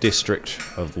whole district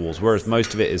of the walls, whereas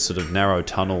most of it is sort of narrow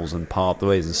tunnels and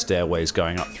pathways and stairways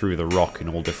going up through the rock in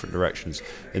all different directions.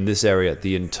 In this area,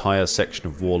 the entire section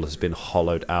of wall has been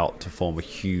hollowed out to form a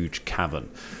huge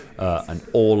cavern. And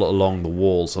all along the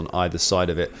walls on either side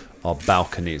of it are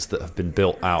balconies that have been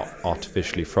built out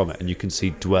artificially from it. And you can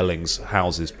see dwellings,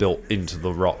 houses built into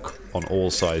the rock on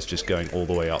all sides, just going all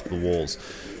the way up the walls.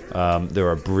 There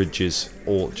are bridges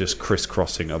all just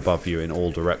crisscrossing above you in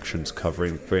all directions,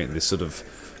 creating this sort of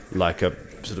like a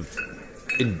sort of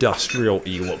industrial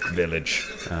Ewok village,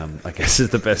 I guess is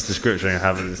the best description I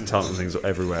have. There's tons of things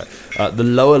everywhere. The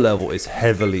lower level is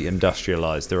heavily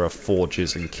industrialized. There are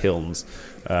forges and kilns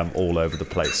all over the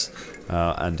place.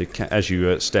 And as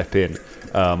you step in,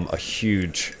 a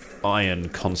huge iron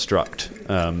construct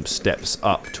steps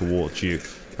up towards you.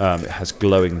 It has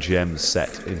glowing gems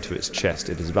set into its chest.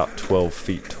 It is about 12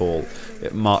 feet tall.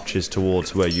 It marches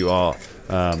towards where you are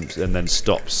and then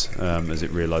stops as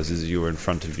it realizes you are in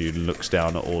front of you and looks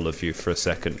down at all of you for a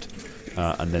second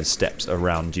and then steps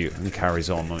around you and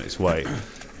carries on its way.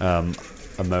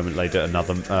 A moment later,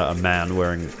 a man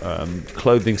wearing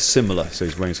clothing similar, so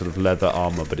he's wearing sort of leather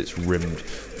armor, but it's rimmed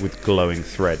with glowing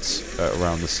threads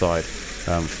around the side.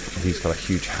 He's got a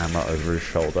huge hammer over his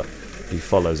shoulder. He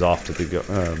follows after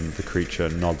the creature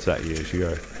and nods at you as you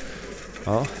go.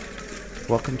 Oh,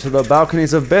 welcome to the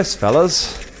balconies of Bess,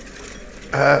 fellas.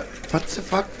 What the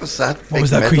fuck was that? What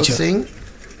was that creature? Thing?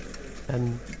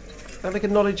 Can I make a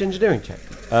knowledge engineering check?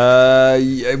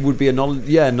 It would be a knowledge.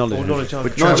 Yeah, knowledge. Or knowledge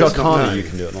Knowledge Arcana. You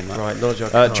can do it on that. Right, knowledge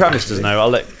Arcana. Travis doesn't know. I'll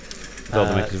let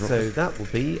Zelda make his roll. So that will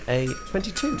be a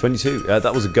 22. 22.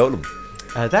 That was a golem.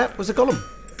 That was a golem.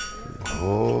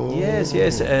 Oh. Yes.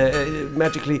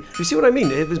 Magically, you see what I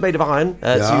mean? It was made of iron,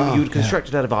 so you would construct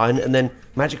it out of iron and then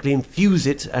magically infuse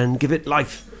it and give it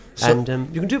life. So,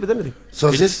 and you can do it with anything.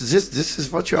 So this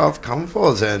is what you have come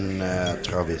for, then,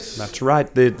 Travis. That's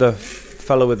right. The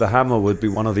fellow with the hammer would be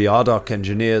one of the Ardark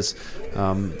engineers.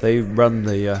 They run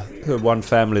the one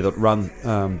family that run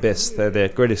Bess. They're the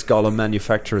greatest golem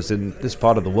manufacturers in this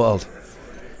part of the world.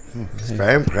 It's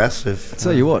very impressive. I'll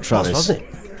tell you what, Travis. Wasn't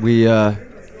it? We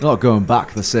not going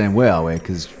back the same way, are we?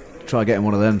 Because try getting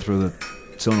one of them through the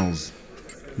tunnels.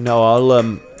 No,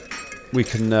 I'll we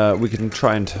can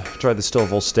try the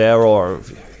Storval Stair, or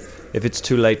if it's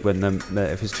too late in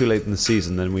the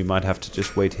season, then we might have to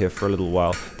just wait here for a little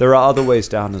while. There are other ways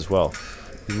down as well.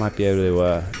 We might be able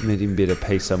to maybe be able to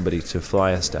pay somebody to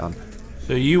fly us down.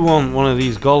 So you want one of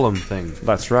these golem things?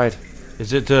 That's right.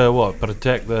 Is it to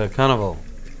protect the carnival?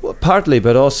 Well, partly,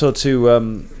 but also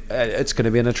to it's going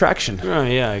to be an attraction. Oh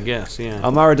yeah, I guess. Yeah.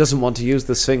 Amara doesn't want to use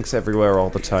the Sphinx everywhere all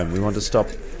the time. We want to stop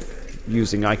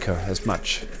using Ica as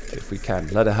much if we can.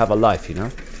 Let her have a life, you know.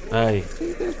 Aye.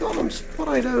 The golems, what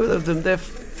I know of them, they're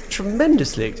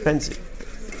tremendously expensive.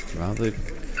 Well,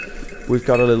 we've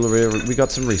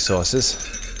got some resources.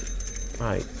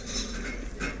 Right.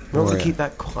 Not to keep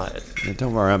that quiet. Yeah,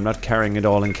 don't worry, I'm not carrying it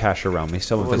all in cash around me.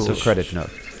 Some of it's a credit note.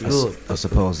 I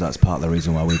suppose that's part of the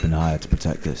reason why we've been hired to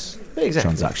protect this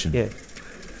transaction. Yeah.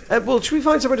 Well, should we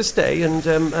find somewhere to stay? And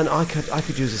I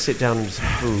could use a sit down and some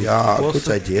food. Yeah, good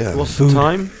idea. What's the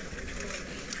time?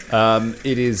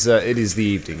 It is the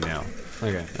evening now.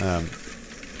 Okay.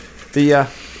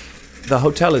 The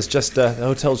hotel is just the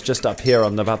hotel's just up here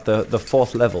on about the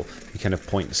fourth level. He kind of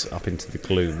points up into the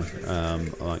gloom.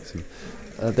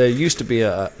 There used to be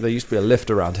a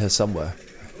lift around here somewhere.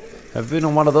 Have you been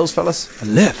on one of those, fellas? A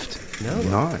lift?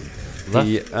 No.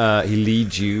 He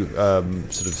leads you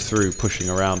sort of through, pushing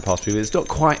around past people. It's not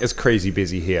quite as crazy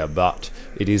busy here, but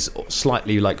it is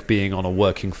slightly like being on a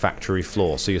working factory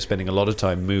floor. So you're spending a lot of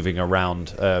time moving around.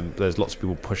 There's lots of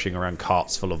people pushing around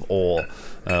carts full of ore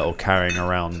or carrying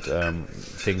around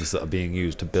things that are being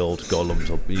used to build golems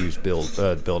or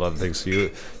build other things. So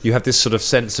you have this sort of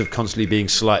sense of constantly being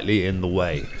slightly in the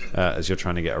way as you're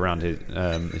trying to get around it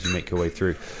as you make your way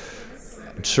through.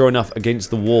 Sure enough, against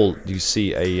the wall, you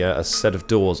see a set of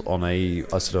doors on a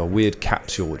sort of weird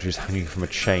capsule which is hanging from a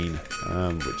chain,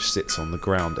 which sits on the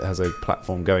ground. It has a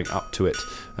platform going up to it.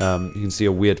 You can see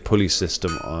a weird pulley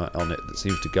system on it that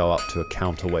seems to go up to a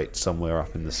counterweight somewhere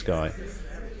up in the sky,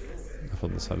 up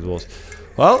on the side of the walls.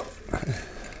 Well,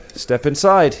 step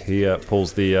inside. He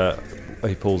pulls the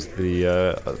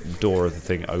door of the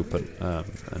thing open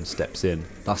and steps in.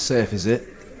 That's safe, is it?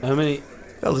 How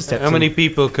many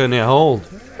people can it hold?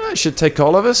 It should take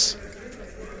all of us.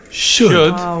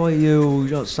 Should. How are you? You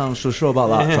don't sound so sure about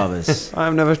that, Travis.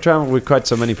 I've never travelled with quite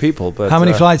so many people, but... How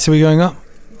many flights are we going up?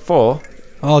 4.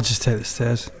 I'll just take the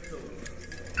stairs.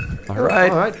 All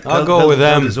right. I'll go with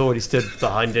them. Has already stood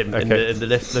behind him in the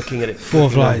lift, looking at it. 4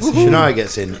 flights. Shania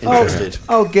gets interested.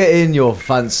 I'll get in your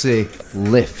fancy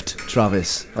lift,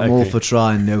 Travis. I'm all for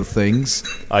trying new things.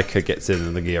 Ica gets in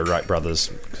and the Gear Wright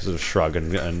brothers sort of shrug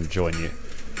and join you.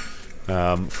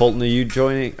 Fulton, are you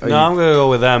joining? No, I'm going to go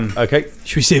with them. Okay.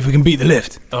 Should we see if we can beat the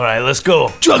lift? All right, let's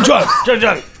go.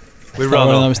 Jump! We Run run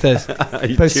down up. the stairs.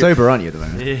 You're both sober, aren't you, at the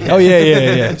moment? Oh,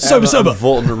 yeah. Sober.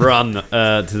 Fulton run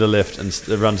to the lift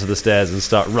and run to the stairs and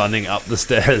start running up the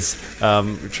stairs.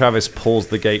 Travis pulls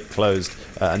the gate closed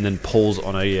and then pulls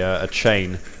on a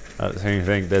chain. Same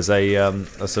thing. There's a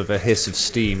sort of a hiss of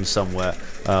steam somewhere,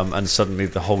 and suddenly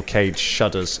the whole cage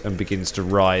shudders and begins to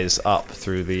rise up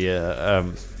through the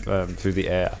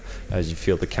air as you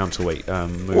feel the counterweight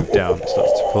move down,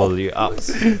 starts to pull you up.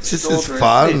 This is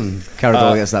fun.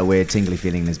 Caragor gets that weird tingly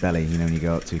feeling in his belly, you know, when you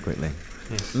go up too quickly.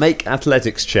 Make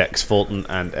athletics checks, Fulton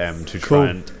and M, to try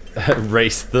and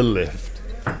race the lift.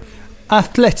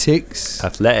 Athletics.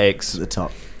 At the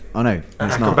top. Oh no, it's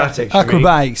not. Acrobatics.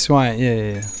 Acrobatics, right,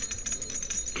 yeah.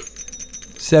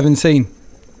 17.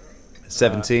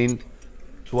 17.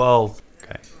 12.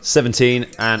 Okay. 17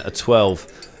 and a 12.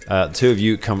 Two of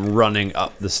you come running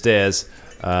up the stairs.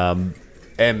 M,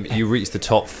 you reach the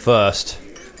top first.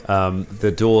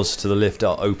 The doors to the lift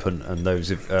are open, and those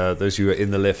who are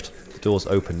in the lift, the doors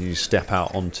open. You step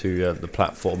out onto the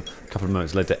platform. A couple of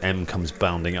moments later, M comes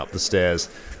bounding up the stairs.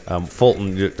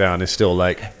 Fulton, you look down, is still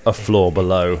like a floor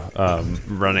below,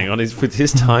 running on with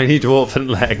his tiny dwarven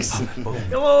legs.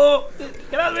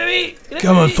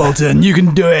 Come on, Fulton, you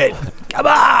can do it. Come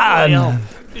on.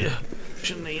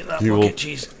 Shouldn't eat that You will bucket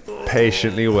cheese.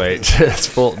 patiently wait as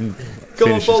Fulton.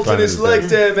 Come on, finishes Fulton, climbing his the legs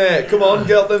stairs. there, mate. Come on,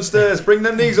 get up them stairs. Bring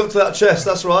them knees up to that chest.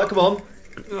 That's right. Come on.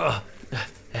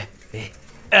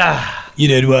 You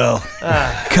did well.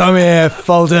 Come here,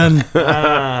 Fulton.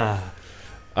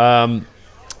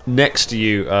 Next to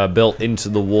you, built into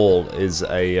the wall, is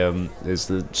the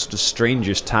sort of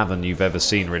strangest tavern you've ever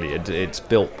seen. Really, it's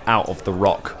built out of the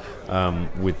rock,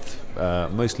 with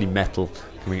mostly metal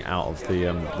coming out of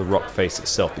the rock face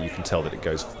itself, but you can tell that it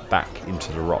goes back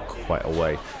into the rock quite a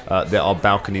way. There are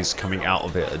balconies coming out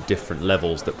of it at different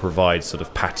levels that provide sort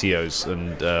of patios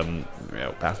and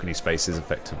balcony spaces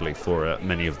effectively for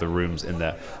many of the rooms in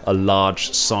there. A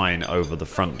large sign over the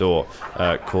front door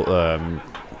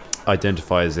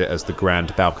identifies it as the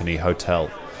Grand Balcony Hotel.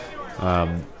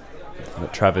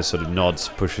 Travis sort of nods,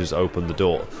 pushes open the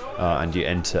door, and you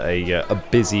enter a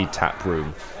busy tap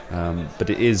room. But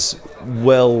it is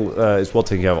it's well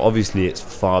taken care of. Obviously, it's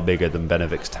far bigger than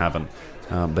Benevic's Tavern,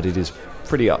 but it is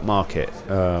pretty upmarket.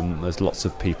 There's lots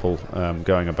of people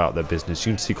going about their business.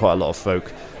 You can see quite a lot of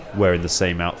folk wearing the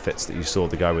same outfits that you saw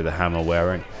the guy with the hammer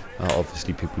wearing.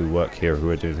 Obviously, people who work here who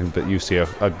are doing things, but you see a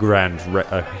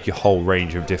whole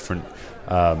range of different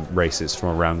races from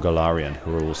around Golarion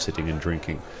who are all sitting and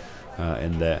drinking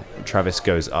in there. Travis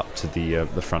goes up to the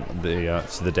front of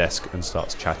to the desk and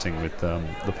starts chatting with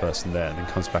the person there, and then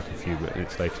comes back a few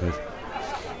minutes later.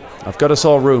 I've got us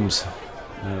all rooms.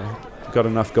 I've got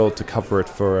enough gold to cover it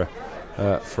for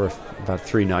about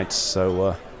 3 nights.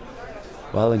 So.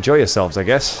 Well, enjoy yourselves, I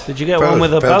guess. Did you get one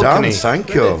with a balcony?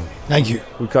 Thank you. Thank you.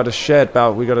 We've got a shared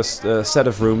we got a set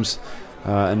of rooms,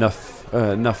 enough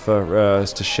for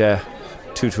us to share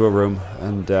 2 to a room,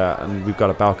 and we've got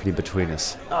a balcony between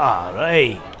us. All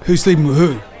right. Who's sleeping with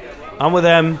who? I'm with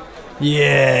them.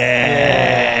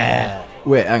 Yeah.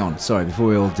 Wait, hang on. Sorry, before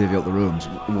we all divvy up the rooms,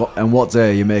 what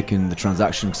day are you making the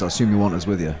transaction? Because I assume you want us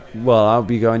with you. Well, I'll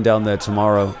be going down there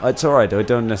tomorrow. It's all right. I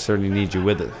don't necessarily need you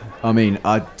with it. I mean,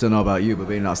 I don't know about you, but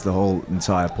being that's the whole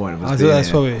entire point of us I being think that's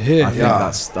here. why we're here. I think Yeah,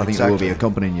 I think exactly. we'll be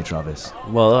accompanying you, Travis.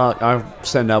 Well, I'll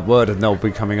send out word, and they'll be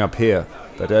coming up here.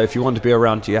 But if you want to be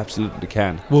around, you absolutely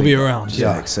can. We'll be around.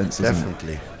 Yeah, makes sense, doesn't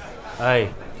Definitely.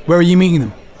 Hey. Where are you meeting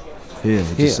them? it? Here,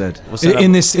 you just said. We'll send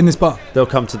In up- this bar. They'll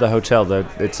come to the hotel.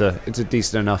 It's a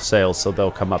decent enough sale, so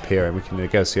they'll come up here, and we can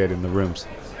negotiate in the rooms.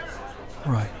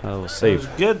 Right. We'll see.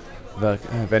 Good.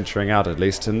 Venturing out at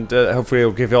least, and hopefully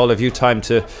it'll give all of you time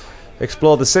to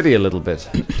explore the city a little bit.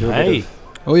 Hey.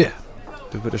 Oh yeah.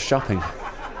 Do a bit of shopping.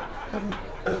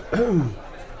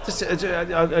 Just,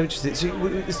 I'm interested. So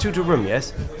it's 2 to a room,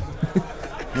 yes?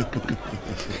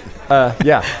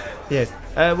 Yeah. Yes.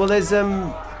 Well, there's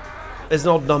an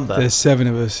odd number. There's 7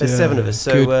 of us. There's yeah. 7 of us.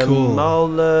 So Good call. I'll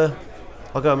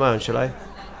go on my own, shall I?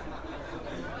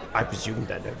 I presume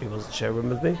that nobody wants to share a room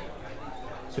with me.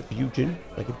 Except for you, Jin.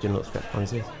 I give Jin lots of scrap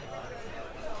prizes.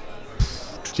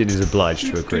 Gin is obliged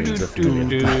to agree. Very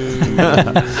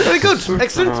good.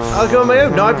 Excellent. I'll go on my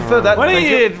own. No, I prefer that. Why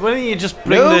don't you just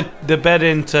bring the bed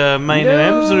into mine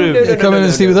and M's room? Yeah, come in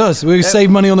and sleep with us. We save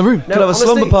money on the room. Could have a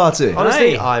slumber party.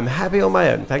 Honestly, Aye. I'm happy on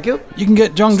my own. Thank you. You can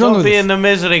get drunk Stop with being us. the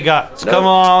misery guts. No. Come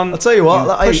on. I'll tell you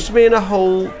what. Pushed me in a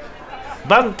hole.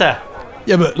 Banter.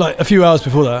 Yeah, but like a few hours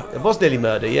before that, It was nearly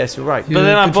murder. Yes, you're right. But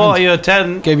then I good bought friends. you a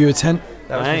tent. gave you a tent.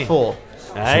 That was Aye. before.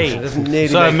 It Hey. doesn't nearly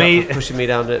So make up for pushing me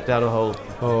down a hole.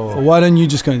 Well, why don't you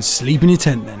just go and sleep in your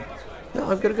tent then? No,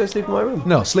 I'm going to go sleep in my room.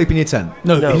 No, sleep in your tent.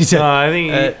 No, No. in your tent. No, I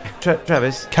think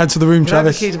Travis, Cancel the room, can I have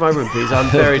the Travis. key to my room, please? I'm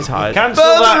very tired. cancel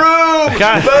that.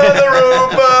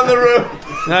 Burn the room!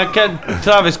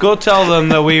 Travis, go tell them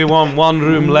that we want one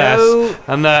room less,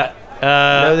 and that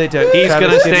No, they don't. he's Travis,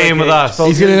 going to give stay my in with key. us.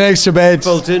 He's getting an extra bed.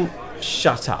 Fulton,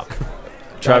 shut up.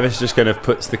 Travis just kind of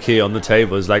puts the key on the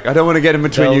table. He's like, I don't want to get in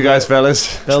between you guys,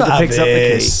 fellas. Velda picks up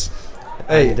the key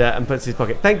Hey, and puts it in his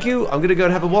pocket. Thank you. I'm going to go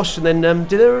and have a wash and then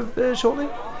dinner shortly.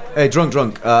 hey,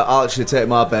 drunk. I'll actually take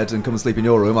my bed and come and sleep in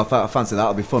your room. I fancy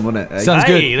that'll be fun, wouldn't it? Hey? Sounds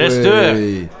Hey, good. let's do it.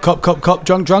 Hey. Cop,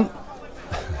 drunk.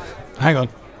 Hang on.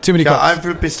 Too many Yeah, I cops.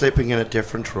 will be sleeping in a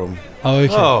different room. Oh,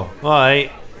 okay. Oh,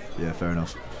 alright. Yeah, fair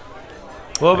enough.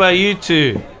 What about you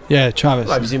two? Yeah, Travis.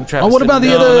 I presume Oh, Travis. what about the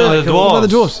didn't- other? the What about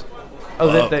the dwarves? dwarves?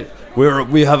 Oh, they,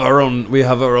 We have our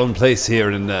own place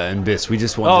here in Biss. We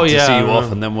just wanted to yeah, see you I off,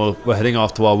 know. and then we're heading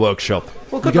off to our workshop. well,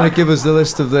 You're good going luck. to give us the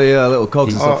list of the little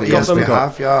cogs and Oh, stuff that you yes, have we to pick up?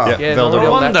 have, yeah. Yeah, Velda, don't I worry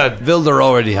about that. wondered. Vilder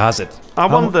already has it. I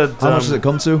wondered. How much does it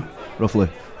come to, roughly?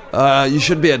 You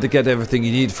should be able to get everything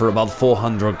you need for about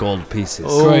 400 gold pieces.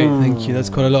 Great, thank you. That's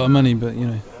quite a lot of money, but you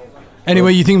know.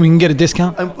 Anyway, you think we can get a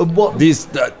discount? And what? These,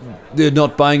 they're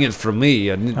not buying it from me,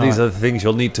 and these are the things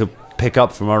you'll need to pick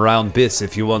up from around Biss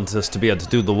if you want us to be able to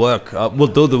do the work. We'll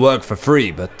do the work for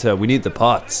free, but we need the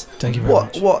parts. Thank you very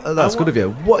much. What? That's good of you.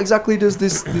 What exactly does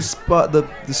this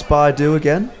spy do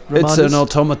again? It's Remind an us?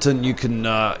 automaton. You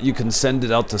can send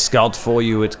it out to scout for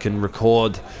you. It can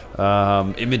record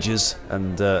images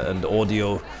and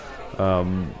audio,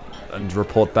 and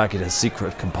report back. It has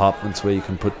secret compartments where you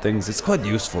can put things. It's quite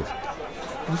useful.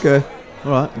 Okay.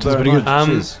 All right. Sounds pretty good.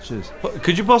 Cheers.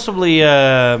 Could you possibly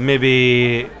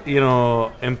maybe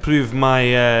improve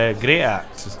my great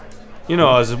axe?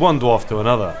 As one dwarf to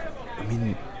another. I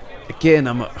mean, again,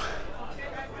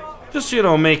 Just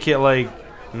make it like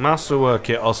masterwork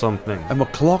it or something. I'm a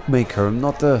clockmaker. I'm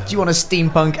not a. Do you want a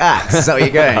steampunk axe? Is that where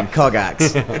you're going? Cog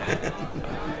axe.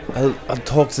 I'll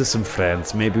talk to some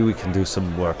friends. Maybe we can do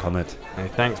some work on it. Hey,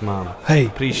 thanks, man. Hey,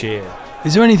 Appreciate it.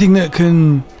 is there anything that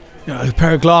can, a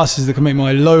pair of glasses that can make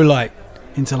my low light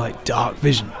into like dark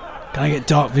vision? Can I get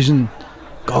dark vision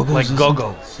goggles? Like or something?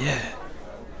 goggles. Yeah.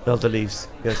 Velda leaves.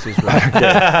 Goes to his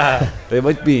room. They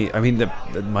might be. I mean,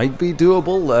 that might be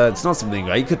doable. It's not something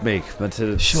I could make, but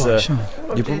it's, Sure.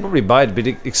 you could probably buy it, but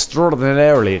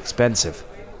extraordinarily expensive.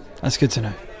 That's good to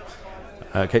know.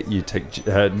 Okay, you take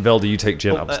Velda. You take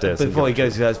Jen upstairs. and Before he get-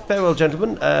 goes, he goes, farewell,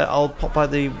 gentlemen. I'll pop by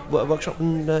the workshop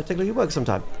and take a look at your work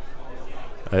sometime.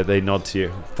 They nod to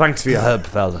you. Thanks for your help,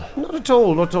 Velda. Not at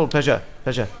all. Pleasure.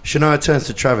 Shania turns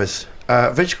to Travis.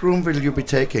 Which room will you be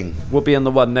taking? We'll be in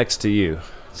the one next to you.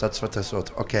 That's what I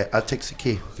thought. Okay, I'll take the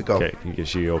key. We go. Okay, he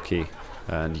gives you your key,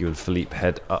 and you and Philippe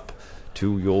head up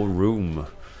to your room.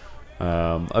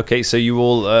 Okay, so you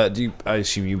all I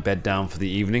assume you bed down for the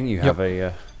evening. You have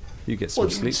you get some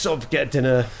Well, sleep. sort of get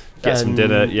dinner. Get some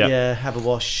dinner, yeah. Yeah, have a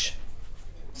wash.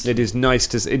 It is nice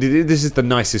to. This is the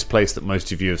nicest place that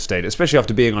most of you have stayed, especially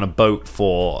after being on a boat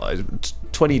for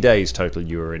 20 days total.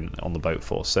 You were on the boat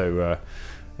for, so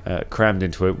crammed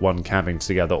into one cabin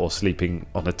together or sleeping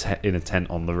on in a tent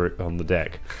on the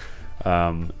deck.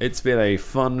 It's been a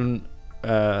fun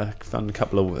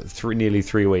couple of nearly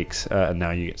 3 weeks, and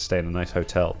now you get to stay in a nice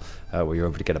hotel where you're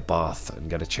able to get a bath and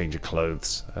get a change of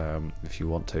clothes if you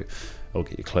want to, or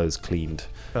get your clothes cleaned.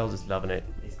 Velda's loving it.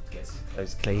 He gets his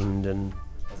clothes cleaned and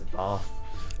has a bath.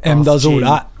 M does all gym.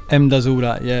 that. M does all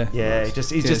that. Yeah. Yeah, he's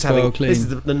just Gets having. well clean. This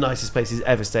is the nicest place he's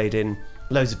ever stayed in.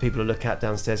 Loads of people to look at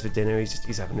downstairs for dinner.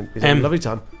 He's having a lovely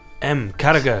time.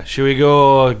 Carragher, should we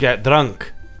go get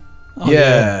drunk? Oh,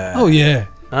 Yeah. Oh yeah.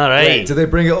 All right. Do they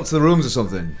bring it up to the rooms or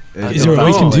something? Is there a way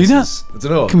we can do that? I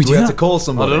don't know. Can we do have that? to call I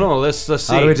somebody? don't know. Let's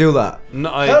see. How do we do that? No,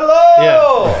 Hello!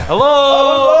 Yeah.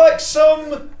 Hello. like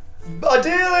some,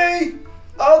 ideally,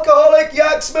 alcoholic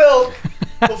yak's milk.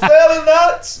 But failing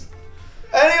that,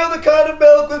 any other kind of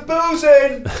milk with booze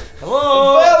in.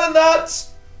 Hello. Failing that,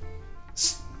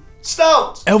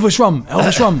 stout. Elvish rum.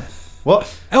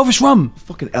 What? Elvish rum.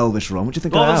 Fucking Elvish rum. What do you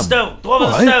think I Dwarven am? stout. Dwarven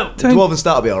Alright. stout. Don't- Dwarven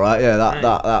stout will be alright. Yeah, that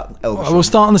Elvish Alright, we'll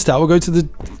start on the stout. We'll go to the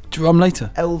rum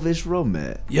later. Elvish rum,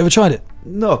 mate. You ever tried it?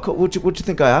 No, what do you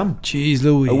think I am? Jeez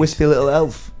Louise. A wispy little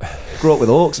elf. Grew up with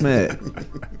orcs, mate.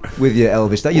 With your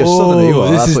elvish... You're southern, you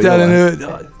are. This is down in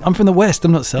I'm from the west,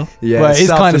 I'm not south. Yeah, well, it's it's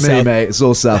kind of to me, south. mate. It's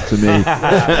all south to me.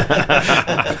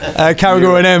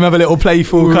 Caragor and em have a little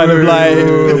playful kind of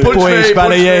like boyish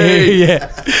banner. Yeah.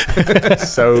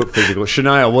 So physical.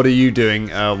 Shania, what are you doing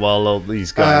while all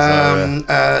these guys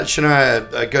are...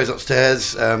 Shania goes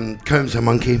upstairs, combs her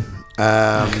monkey,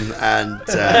 and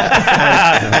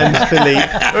Philippe.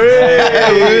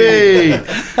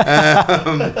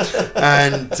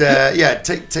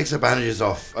 Takes her bandages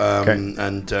off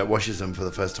and washes them for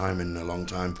the first time in a long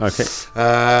time. Okay.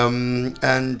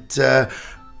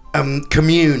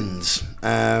 Communes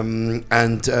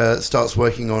and starts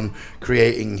working on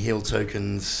creating heal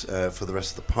tokens for the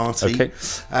rest of the party. Okay.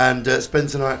 And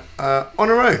spends the night on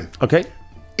her own. Okay.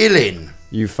 Illin.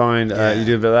 You find you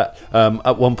do a bit of that.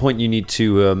 At one point, you need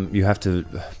to you have to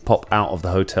pop out of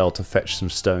the hotel to fetch some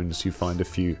stones. You find a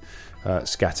few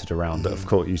scattered around. Of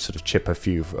course, you sort of chip a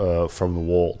few from the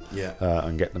wall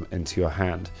and get them into your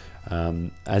hand.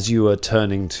 As you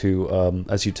turn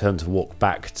to walk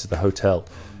back to the hotel,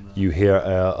 you hear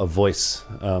a voice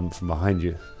from behind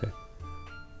you.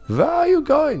 Where are you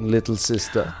going, little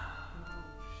sister?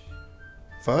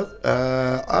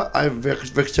 I'm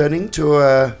returning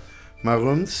to my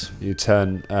rooms. You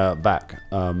turn back.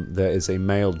 There is a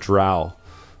male drow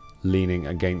leaning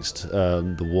against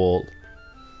the wall.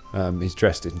 He's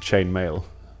dressed in chainmail.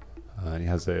 He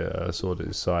has a sword at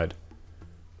his side.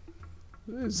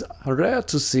 It's rare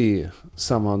to see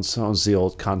someone from the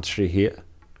old country here.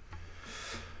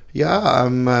 Yeah,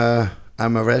 I'm a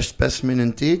rare specimen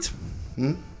indeed.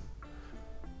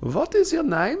 What is your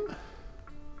name?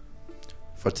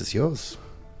 What is yours?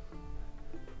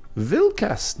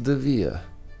 Vilkas de Veer.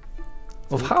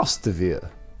 Of House de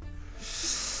Veer.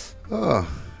 Oh,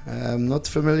 I'm not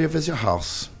familiar with your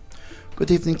house. Good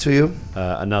evening to you.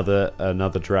 Another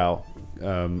drow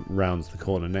rounds the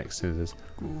corner next to him and says,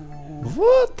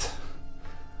 What?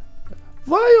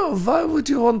 Why would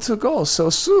you want to go so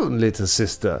soon, little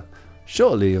sister?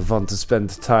 Surely you want to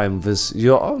spend time with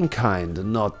your own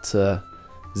kind, not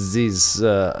these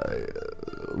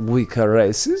weaker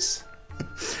races?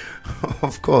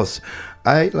 Of course.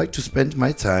 I like to spend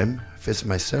my time with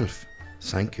myself.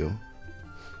 Thank you.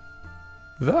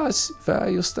 Where are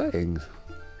you staying?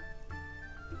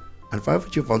 And why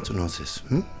would you want to know this?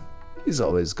 It's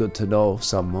always good to know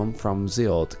someone from the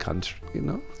old country, you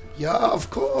know? Yeah, of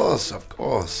course.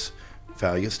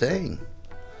 Where are you staying?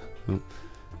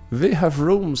 We have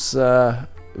rooms in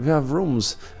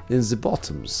the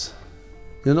bottoms.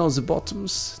 You know the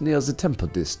bottoms near the temple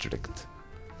district.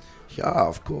 Yeah,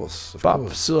 of course.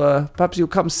 Perhaps you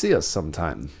come see us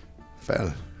sometime.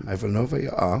 Well, I will know where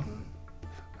you are.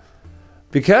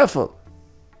 Be careful.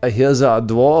 I hear there are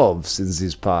dwarves in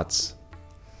these parts.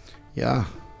 Yeah,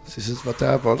 this is what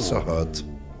I have also heard.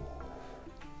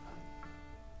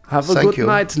 Have a good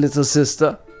night, little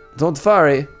sister. Don't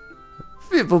worry.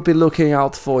 We will be looking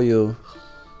out for you.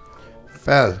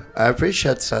 Well, I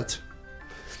appreciate that.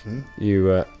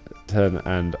 You turn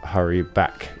and hurry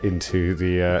back into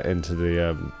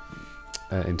the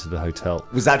hotel.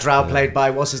 Was that drow played by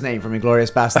what's his name from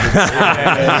Inglourious Bastards? It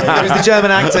was the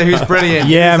German actor who's brilliant.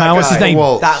 Yeah, man. What's his name?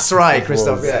 Waltz. That's right,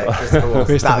 Christoph. Yeah, Christopher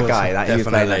Waltz. That guy. That he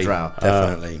played that drow.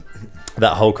 Definitely.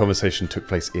 That whole conversation took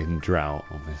place in Drow,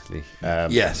 obviously.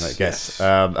 Yes. I guess.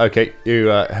 Yes. Okay, you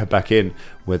head back in,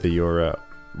 whether you're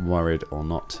worried or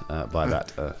not by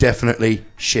that. Definitely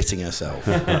shitting herself.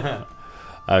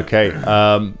 Okay.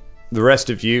 The rest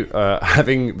of you,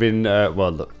 having been,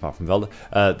 apart from Velda,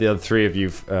 the other three of you,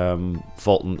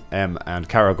 Fulton, M, and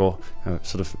Caragor,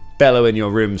 sort of bellow in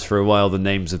your rooms for a while the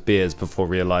names of beers before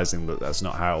realizing that that's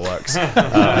not how it works.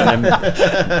 And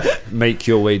then make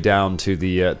your way down to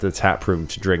the tap room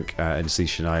to drink and see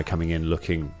Shania coming in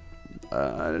looking,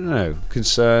 I don't know,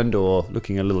 concerned or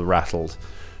looking a little rattled.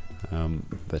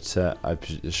 But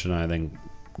Shania then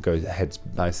heads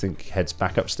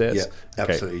back upstairs. Yeah,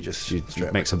 absolutely. Just she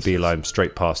makes a beeline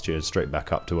straight past you and straight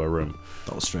back up to her room.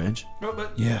 That was strange.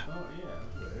 Yeah.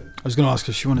 I was going to ask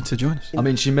if she wanted to join us. I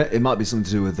mean, it might be something to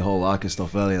do with the whole Arca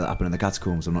stuff earlier that happened in the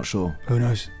catacombs. I'm not sure. Who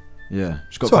knows? Yeah,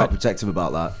 she got It's quite alright. protective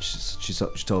about that. She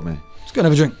told me. Let's go and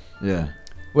have a drink. Yeah.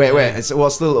 Wait.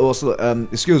 What's the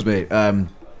excuse me,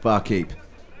 barkeep.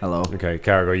 Hello. Okay,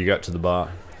 Caragor, you got to the bar.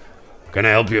 Can I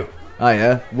help you?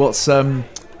 Hiya. What's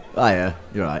Hiya.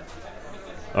 You're right.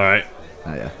 All right.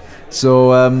 Hiya.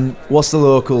 So what's the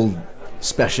local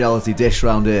speciality dish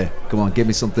round here? Come on, give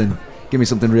me something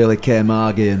really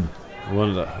Kermargian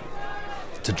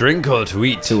To drink or to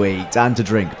eat? to eat and to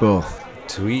drink both.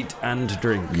 To eat and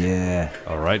drink. Yeah.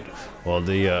 All right. Well,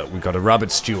 we got a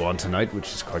rabbit stew on tonight,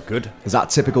 which is quite good. Is that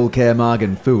typical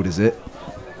Caermarghen food, is it?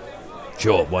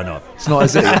 Sure, why not? It's not,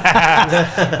 is it?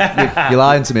 You're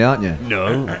lying to me, aren't you?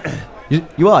 No.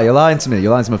 You are. You're lying to me.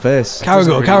 You're lying to my face.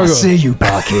 Caragor. I see you,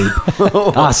 barkeep.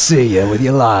 I see you with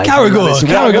your lies. Caragor.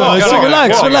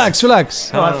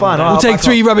 Relax. All right, fine. We'll take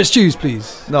 3 rabbit stews,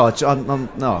 please. No,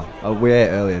 we ate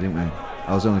earlier, didn't we?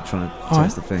 I was only trying to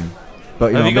test the thing.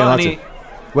 But Have you got any?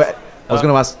 Wait, I was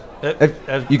going to ask.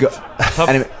 Have you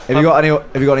got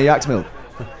any yak's milk?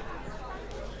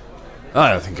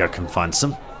 I think I can find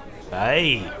some.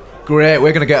 Hey. Great,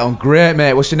 we're going to get on great,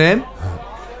 mate. What's your name?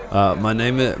 My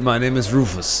name is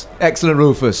Rufus. Excellent,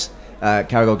 Rufus.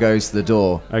 Caragor goes to the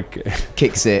door, Okay.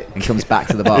 kicks it, and comes back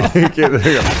to the bar.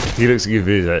 He looks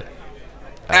confused.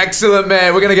 Excellent,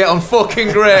 mate. We're going to get on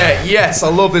fucking great. Yes, I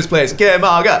love this place.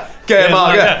 Caermarghen.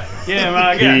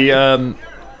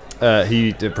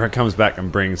 He comes back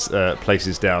and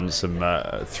places down some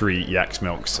 3 yak's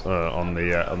milks on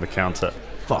the counter.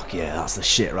 Fuck yeah, that's the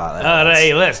shit right there.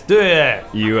 Alright, let's do it.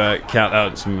 You count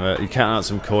out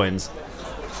some coins,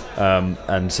 and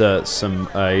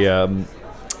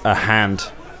a hand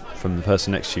from the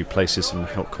person next to you places some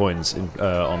coins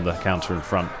on the counter in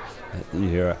front. You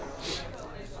hear,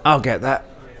 "I'll get that."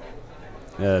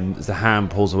 As the hand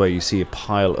pulls away, you see a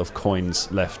pile of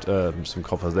coins left, some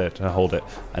copper there to hold it,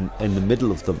 and in the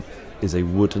middle of them is a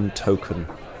wooden token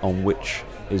on which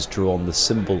is drawn the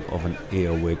symbol of an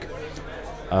earwig.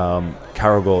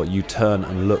 Caragor, you turn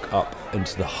and look up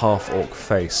into the half-orc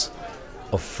face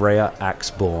of Freya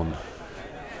Axeborn.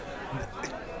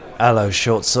 "Hello,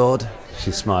 short sword,"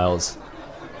 she smiles.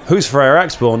 "Who's Freya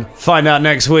Axeborn? Find out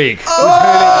next week."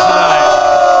 Oh!